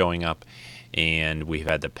 Freeze showing up, and we've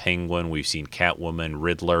had the Penguin, we've seen Catwoman,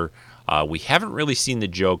 Riddler. We haven't really seen the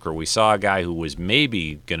Joker. We saw a guy who was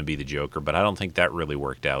maybe going to be the Joker, but I don't think that really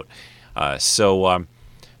worked out. So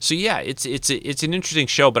yeah, it's an interesting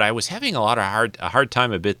show. But I was having a hard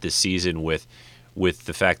time a bit this season with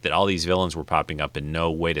the fact that all these villains were popping up and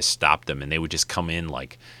no way to stop them, and they would just come in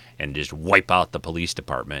and just wipe out the police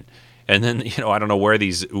department. And then, you know, I don't know where they,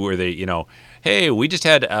 you know, hey, we just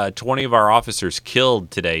had 20 of our officers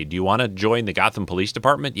killed today. Do you want to join the Gotham Police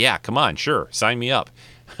Department? Yeah, come on, sure, sign me up.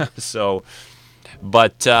 So,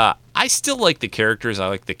 but I still like the characters. I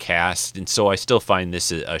like the cast, and so I still find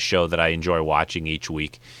this a show that I enjoy watching each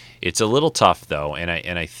week. It's a little tough though, and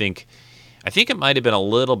I think it might have been a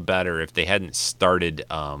little better if they hadn't started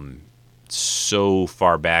so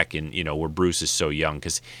far back in, you know, where Bruce is so young,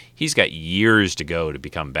 because he's got years to go to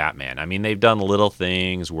become Batman. I mean, they've done little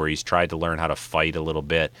things where he's tried to learn how to fight a little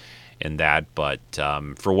bit and that, but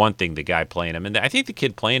for one thing, the guy playing him, and I think the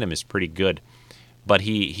kid playing him is pretty good. But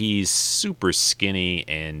he's super skinny,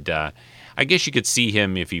 and I guess you could see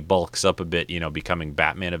him if he bulks up a bit, you know, becoming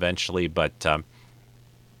Batman eventually. But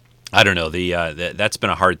I don't know. That's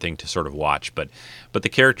been a hard thing to sort of watch. But the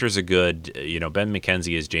characters are good. You know, Ben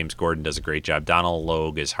McKenzie as James Gordon does a great job. Donald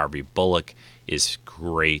Logue as Harvey Bullock is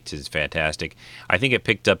great. Is fantastic. I think it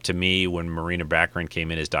picked up to me when Marina Baccarin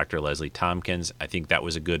came in as Dr. Leslie Tompkins. I think that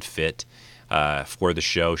was a good fit for the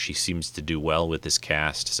show. She seems to do well with this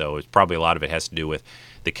cast, so it's probably a lot of it has to do with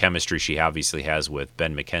the chemistry she obviously has with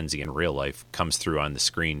Ben McKenzie in real life comes through on the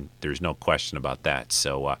screen. There's no question about that.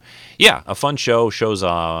 So yeah, a fun show.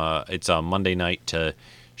 It's a Monday night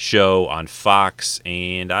show on Fox,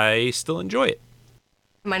 and I still enjoy it.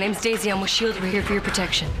 My name's Daisy. I'm with S.H.I.E.L.D. We're here for your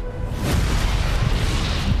protection.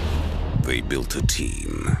 They built a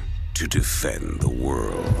team to defend the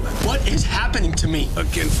world. What is happening to me?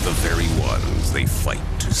 Against the very ones they fight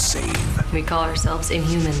to save. We call ourselves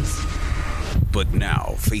Inhumans. But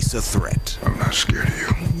now face a threat. I'm not scared of you.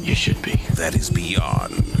 You should be. That is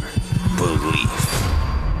beyond belief.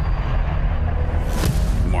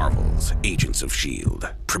 Marvel's Agents of S.H.I.E.L.D.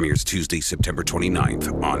 premieres Tuesday, September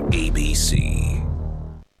 29th on ABC.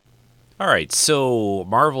 All right, so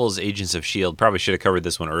Marvel's Agents of S.H.I.E.L.D. Probably should have covered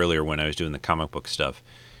this one earlier when I was doing the comic book stuff.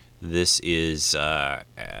 This is, well,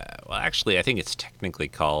 actually, I think it's technically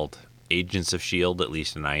called Agents of S.H.I.E.L.D., at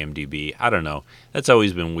least in IMDb. I don't know. That's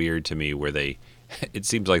always been weird to me where it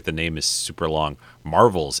seems like the name is super long.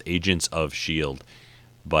 Marvel's Agents of S.H.I.E.L.D.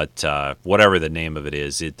 But whatever the name of it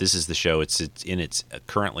is, this is the show.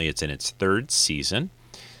 Currently it's in its third season.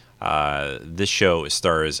 This show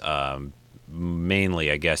stars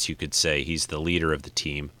mainly, I guess you could say, he's the leader of the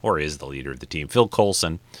team, or is the leader of the team, Phil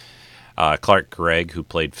Coulson. Clark Gregg, who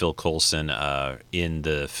played Phil Coulson in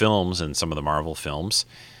the films and some of the Marvel films.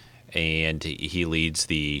 And he leads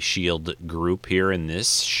the S.H.I.E.L.D. group here in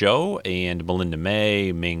this show. And Melinda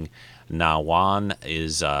Ming-Na Wan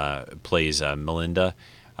plays Melinda,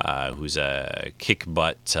 who's a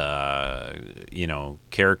kick-butt,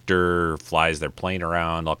 character, flies their plane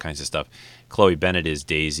around, all kinds of stuff. Chloe Bennett is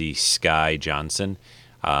Daisy Skye Johnson.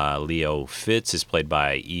 Leo Fitz is played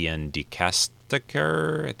by Ian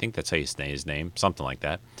DeCastecker. I think that's how you say his name, something like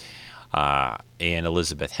that. And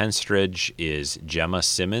Elizabeth Henstridge is Gemma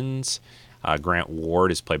Simmons. Grant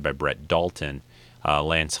Ward is played by Brett Dalton.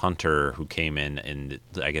 Lance Hunter, who came in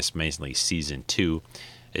I guess mainly season 2,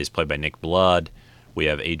 is played by Nick Blood. We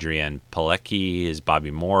have Adrienne Palicki is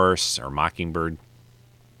Bobby Morse, or Mockingbird.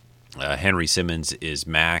 Henry Simmons is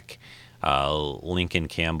Mac. Lincoln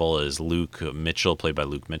Campbell is Luke Mitchell, played by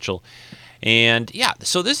Luke Mitchell. And yeah,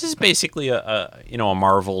 so this is basically a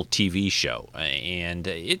Marvel TV show, and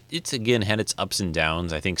it's again had its ups and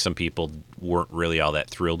downs. I think some people weren't really all that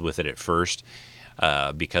thrilled with it at first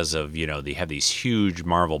because of they have these huge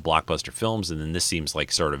Marvel blockbuster films, and then this seems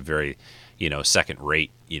like sort of very second rate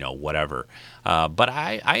whatever. But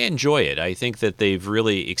I enjoy it. I think that they've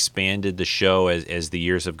really expanded the show as the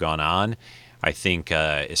years have gone on. I think,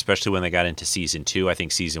 especially when they got into Season 2, I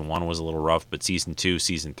think Season 1 was a little rough, but Season 2,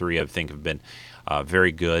 Season 3, I think have been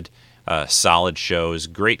very good, solid shows.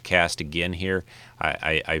 Great cast again here.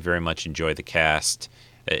 I very much enjoy the cast.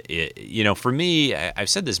 For me, I've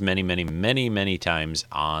said this many times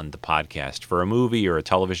on the podcast. For a movie or a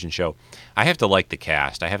television show, I have to like the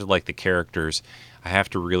cast. I have to like the characters. I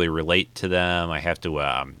have to really relate to them. I have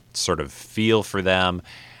to sort of feel for them.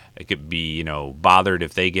 I could be, bothered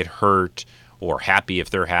if they get hurt, or happy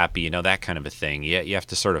if they're happy, that kind of a thing. You have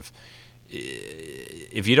to sort of,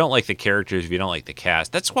 if you don't like the characters, if you don't like the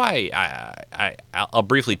cast, that's why I'll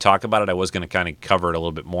briefly talk about it. I was going to kind of cover it a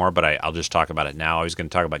little bit more, but I'll just talk about it now. I was going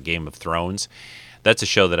to talk about Game of Thrones. That's a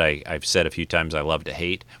show that I've said a few times I love to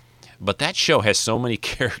hate, but that show has so many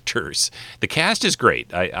characters. The cast is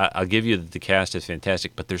great. I'll give you that the cast is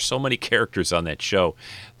fantastic, but there's so many characters on that show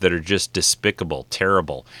that are just despicable,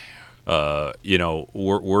 terrible.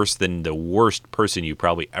 Worse than the worst person you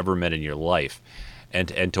probably ever met in your life,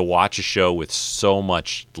 and to watch a show with so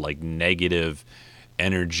much like negative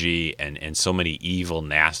energy and so many evil,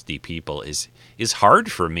 nasty people is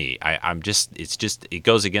hard for me. It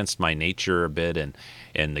goes against my nature a bit and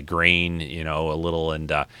the grain, a little, and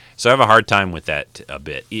so I have a hard time with that a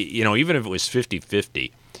bit. Even if it was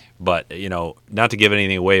 50-50. But not to give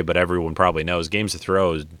anything away, but everyone probably knows Game of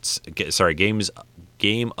Thrones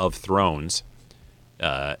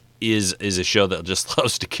is a show that just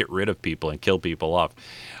loves to get rid of people and kill people off.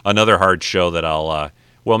 Another hard show that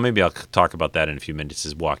maybe I'll talk about that in a few minutes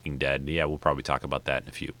is Walking Dead. Yeah, we'll probably talk about that in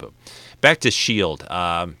a few. But back to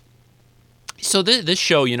S.H.I.E.L.D. So this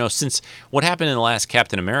show, since what happened in the last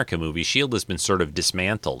Captain America movie, S.H.I.E.L.D. has been sort of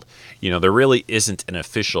dismantled. There really isn't an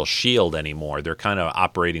official S.H.I.E.L.D. anymore. They're kind of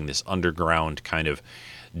operating this underground kind of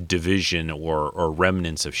division or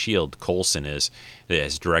remnants of S.H.I.E.L.D. Coulson is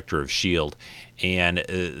as director of S.H.I.E.L.D. And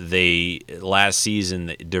they last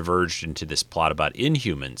season diverged into this plot about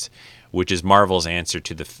Inhumans, which is Marvel's answer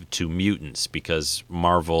to mutants, because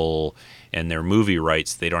Marvel and their movie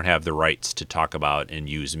rights, they don't have the rights to talk about and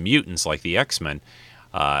use mutants like the X-Men.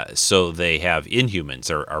 So they have Inhumans,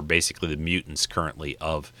 are basically the mutants currently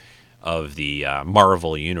of the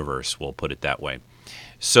Marvel universe, we'll put it that way.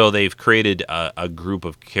 So they've created a group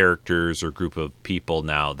of characters or group of people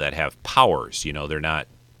now that have powers.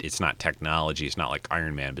 It's not technology, it's not like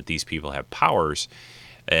Iron Man, but these people have powers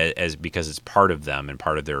because it's part of them and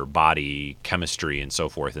part of their body chemistry and so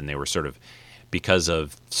forth, and they were sort of, because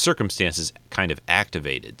of circumstances, kind of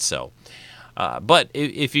activated. So, but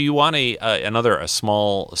if you want a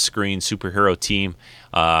small screen superhero team,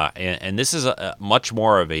 and this is a much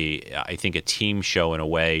more of I think a team show in a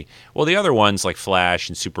way. Well, the other ones like Flash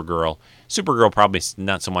and Supergirl probably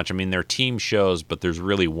not so much. I mean, they're team shows, but there's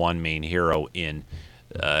really one main hero in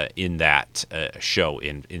that show,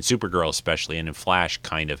 in Supergirl especially, and in Flash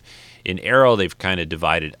kind of. In Arrow, they've kind of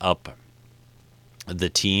divided up the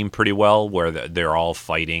team pretty well, where they're all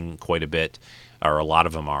fighting quite a bit, or a lot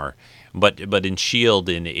of them are. But in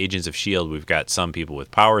S.H.I.E.L.D., in Agents of S.H.I.E.L.D., we've got some people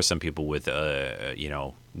with power, some people with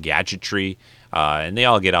gadgetry, and they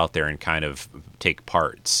all get out there and kind of take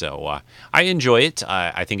part. So I enjoy it.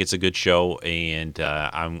 I think it's a good show, and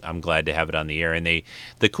I'm glad to have it on the air. And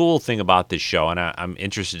the cool thing about this show, and I'm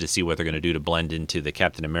interested to see what they're going to do to blend into the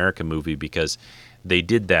Captain America movie, because they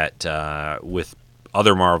did that with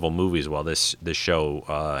other Marvel movies while this show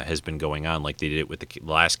has been going on, like they did it with the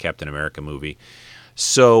last Captain America movie.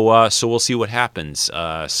 So we'll see what happens.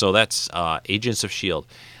 So that's Agents of S.H.I.E.L.D.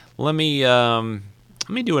 Let me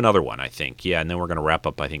do another one, I think. Yeah, and then we're going to wrap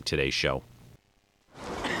up, I think, today's show.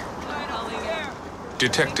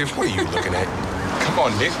 Detective, what are you looking at? Come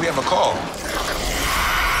on, Nick, we have a call.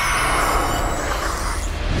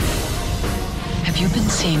 Have you been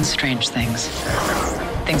seeing strange things?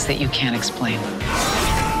 Things that you can't explain?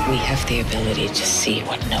 We have the ability to see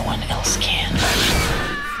what no one else can.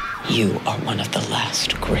 You are one of the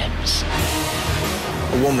last Grimms.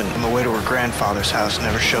 A woman on the way to her grandfather's house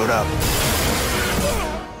never showed up.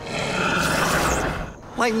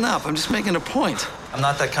 Lighten up, I'm just making a point. I'm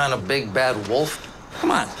not that kind of big bad wolf.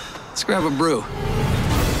 Come on, let's grab a brew.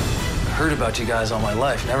 I heard about you guys all my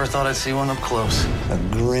life. Never thought I'd see one up close. A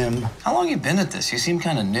Grimm. How long you been at this? You seem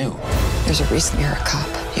kind of new. There's a reason you're a cop.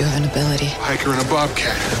 You have an ability. Hiker and a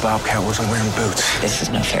bobcat. The bobcat wasn't wearing boots. This is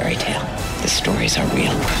no fairy tale. The stories are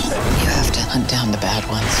real. You have to hunt down the bad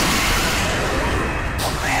ones.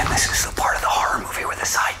 Oh man, this is the part of the horror movie where the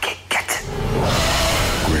sidekick gets it.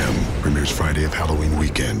 Grimm premieres Friday of Halloween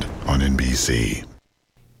weekend on NBC.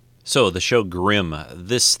 So the show Grimm,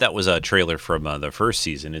 that was a trailer from the first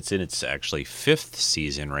season. It's in its actually 5th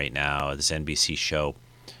season right now, this NBC show.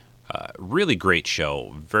 Really great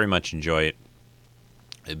show. Very much enjoy it.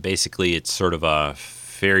 Basically, it's sort of a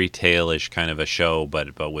fairy tale-ish kind of a show,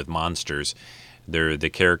 but with monsters. They're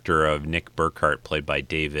the character of Nick Burkhardt, played by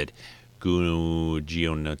David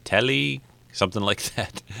Gionatelli, something like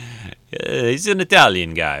that. He's an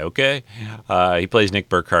Italian guy, okay? He plays Nick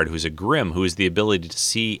Burkhardt, who's a Grimm, who has the ability to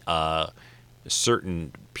see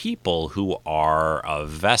certain people who are a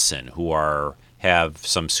Vessin, who have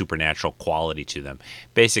some supernatural quality to them.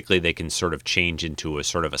 Basically, they can sort of change into a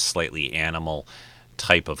sort of a slightly animal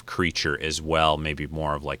type of creature as well, maybe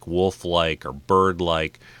more of like wolf-like or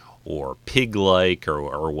bird-like or pig-like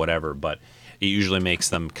or whatever, but it usually makes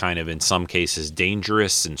them kind of, in some cases,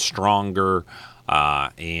 dangerous and stronger,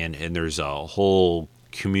 and there's a whole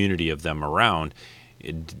community of them around.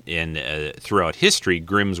 And throughout history,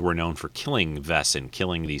 Grimms were known for killing Vessin,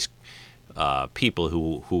 killing these people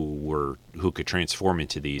who could transform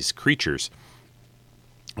into these creatures.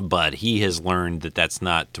 But he has learned that that's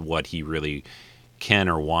not what he really can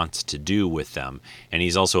or wants to do with them. And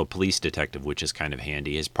he's also a police detective, which is kind of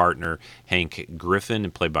handy. His partner, Hank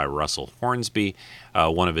Griffin, played by Russell Hornsby,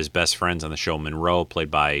 one of his best friends on the show, Monroe,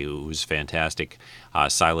 who's fantastic,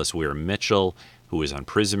 Silas Weir Mitchell, who is on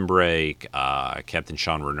Prison Break. Captain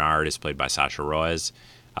Sean Renard is played by Sasha Roez.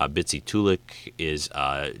 Bitsy Tulik is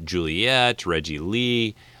Juliet. Reggie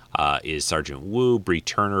Lee is Sergeant Wu. Bree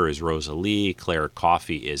Turner is Rosa Lee. Claire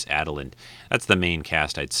Coffey is Adeline. That's the main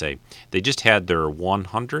cast, I'd say. They just had their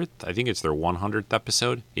 100th. I think it's their 100th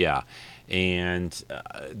episode. Yeah. And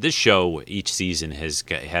this show, each season, has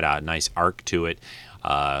had a nice arc to it.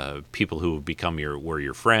 People who were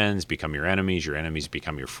your friends become your enemies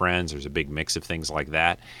become your friends. There's a big mix of things like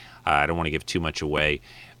that. I don't want to give too much away,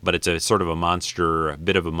 but it's a sort of a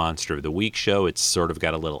bit of a monster of the week show. It's sort of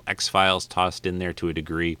got a little X-Files tossed in there to a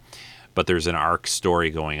degree, but there's an arc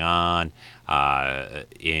story going on,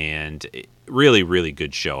 and really, really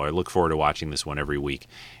good show. I look forward to watching this one every week.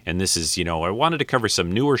 And this is, I wanted to cover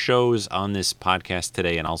some newer shows on this podcast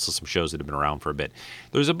today, and also some shows that have been around for a bit.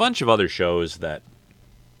 There's a bunch of other shows that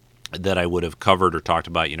I would have covered or talked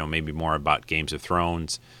about, maybe more about Games of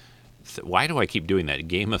Thrones. Why do I keep doing that?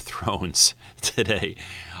 Game of Thrones today.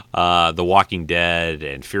 The Walking Dead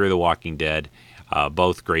and Fear of the Walking Dead,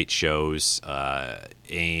 both great shows.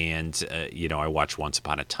 And I watch Once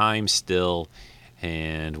Upon a Time still.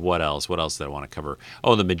 And what else? What else did I want to cover?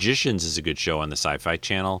 Oh, The Magicians is a good show on the Sci-Fi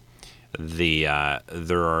Channel.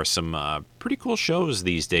 There are some pretty cool shows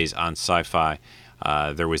these days on Sci-Fi.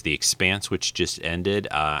 There was The Expanse, which just ended,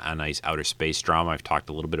 a nice outer space drama. I've talked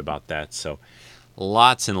a little bit about that. So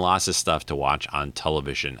lots and lots of stuff to watch on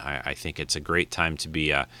television. I think it's a great time to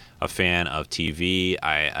be a fan of TV.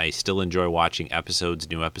 I still enjoy watching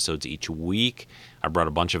new episodes each week. I brought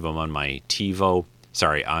a bunch of them on my TiVo.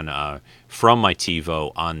 From my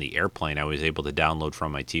TiVo on the airplane. I was able to download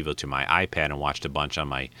from my TiVo to my iPad and watched a bunch on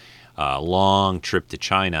my long trip to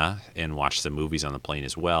China, and watched some movies on the plane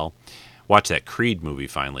as well. Watched that Creed movie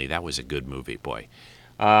finally. That was a good movie, boy.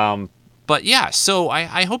 But yeah, so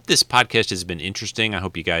I hope this podcast has been interesting. I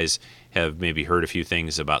hope you guys have maybe heard a few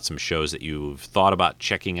things about some shows that you've thought about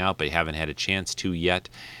checking out but haven't had a chance to yet.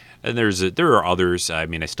 And there are others. I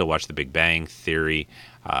mean, I still watch The Big Bang Theory.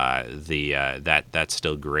 That's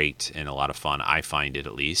still great and a lot of fun. I find it,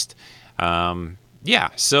 at least. So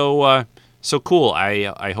cool.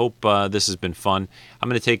 I hope this has been fun. I'm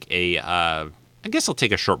going to take I guess I'll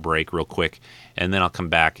take a short break real quick, and then I'll come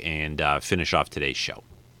back and finish off today's show.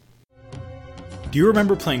 Do you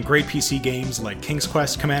remember playing great PC games like King's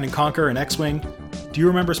Quest, Command & Conquer, and X-Wing? Do you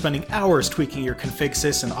remember spending hours tweaking your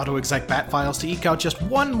config.sys and autoexec bat files to eke out just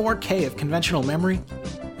one more K of conventional memory?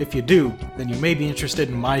 If you do, then you may be interested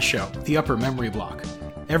in my show, The Upper Memory Block.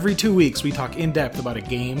 Every 2 weeks, we talk in-depth about a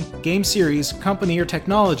game series, company, or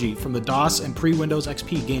technology from the DOS and pre-Windows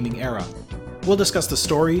XP gaming era. We'll discuss the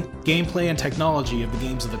story, gameplay, and technology of the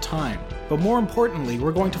games of the time. But more importantly,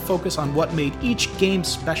 we're going to focus on what made each game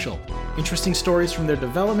special, interesting stories from their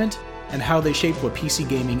development, and how they shaped what PC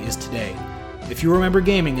gaming is today. If you remember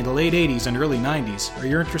gaming in the late 80s and early 90s, or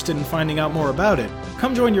you're interested in finding out more about it,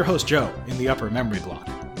 come join your host Joe in the Upper Memory Block.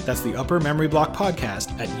 That's the Upper Memory Block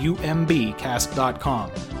podcast at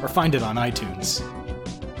umbcast.com, or find it on iTunes.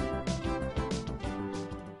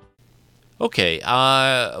 Okay,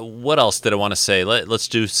 what else did I want to say? Let's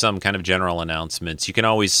do some kind of general announcements. You can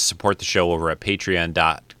always support the show over at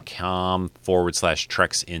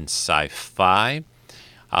patreon.com/TreksInSci-Fi,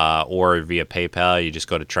 or via PayPal. You just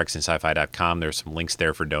go to TreksInSci-Fi.com. There's some links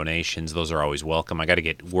there for donations. Those are always welcome. I got to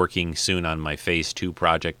get working soon on my Phase 2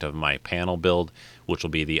 project of my panel build, which will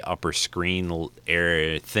be the upper screen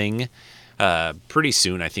area thing. Pretty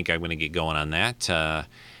soon, I think I'm going to get going on that.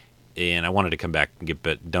 And I wanted to come back and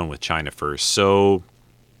get done with China first. So,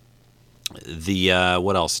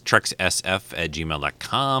 what else?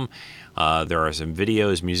 TreksSF@gmail.com. There are some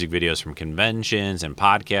videos, music videos from conventions and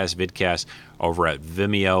podcasts, vidcasts over at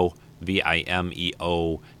Vimeo,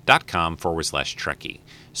 vimeo.com/Trekkie.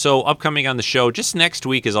 So, upcoming on the show, just next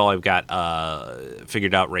week is all I've got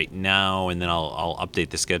figured out right now, and then I'll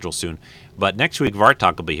update the schedule soon. But next week,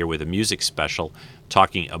 Vartok will be here with a music special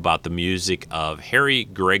talking about the music of Harry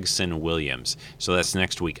Gregson Williams. So that's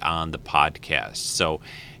next week on the podcast. So,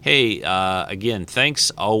 hey, again, thanks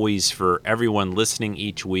always for everyone listening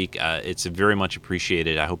each week. It's very much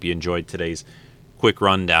appreciated. I hope you enjoyed today's quick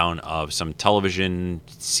rundown of some television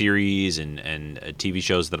series and TV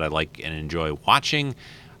shows that I like and enjoy watching.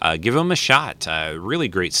 Give them a shot. Really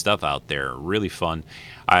great stuff out there. Really fun.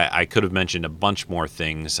 I could have mentioned a bunch more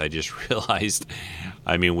things. I just realized.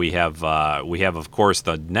 I mean, we have of course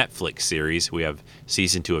the Netflix series. We have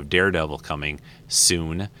season 2 of Daredevil coming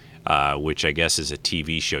soon, which I guess is a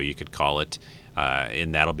TV show you could call it,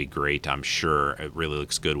 and that'll be great. I'm sure it really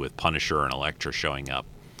looks good with Punisher and Elektra showing up.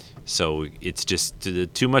 So it's just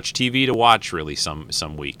too much TV to watch really some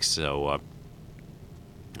weeks. So.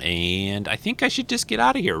 And I think I should just get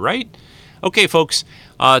out of here, right? Okay, folks,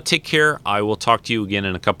 take care. I will talk to you again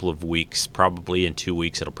in a couple of weeks. Probably in 2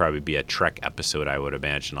 weeks, it'll probably be a Trek episode, I would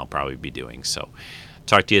imagine I'll probably be doing. So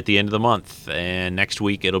talk to you at the end of the month. And next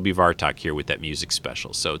week, it'll be Vartok here with that music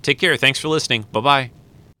special. So take care. Thanks for listening. Bye-bye.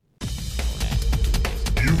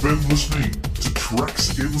 You've been listening to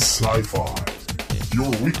Treks in Sci-Fi, your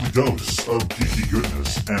weekly dose of geeky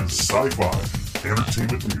goodness and sci-fi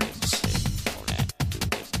entertainment news.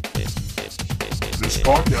 This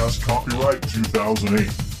podcast copyright 2008.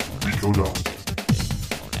 Rico Dawson.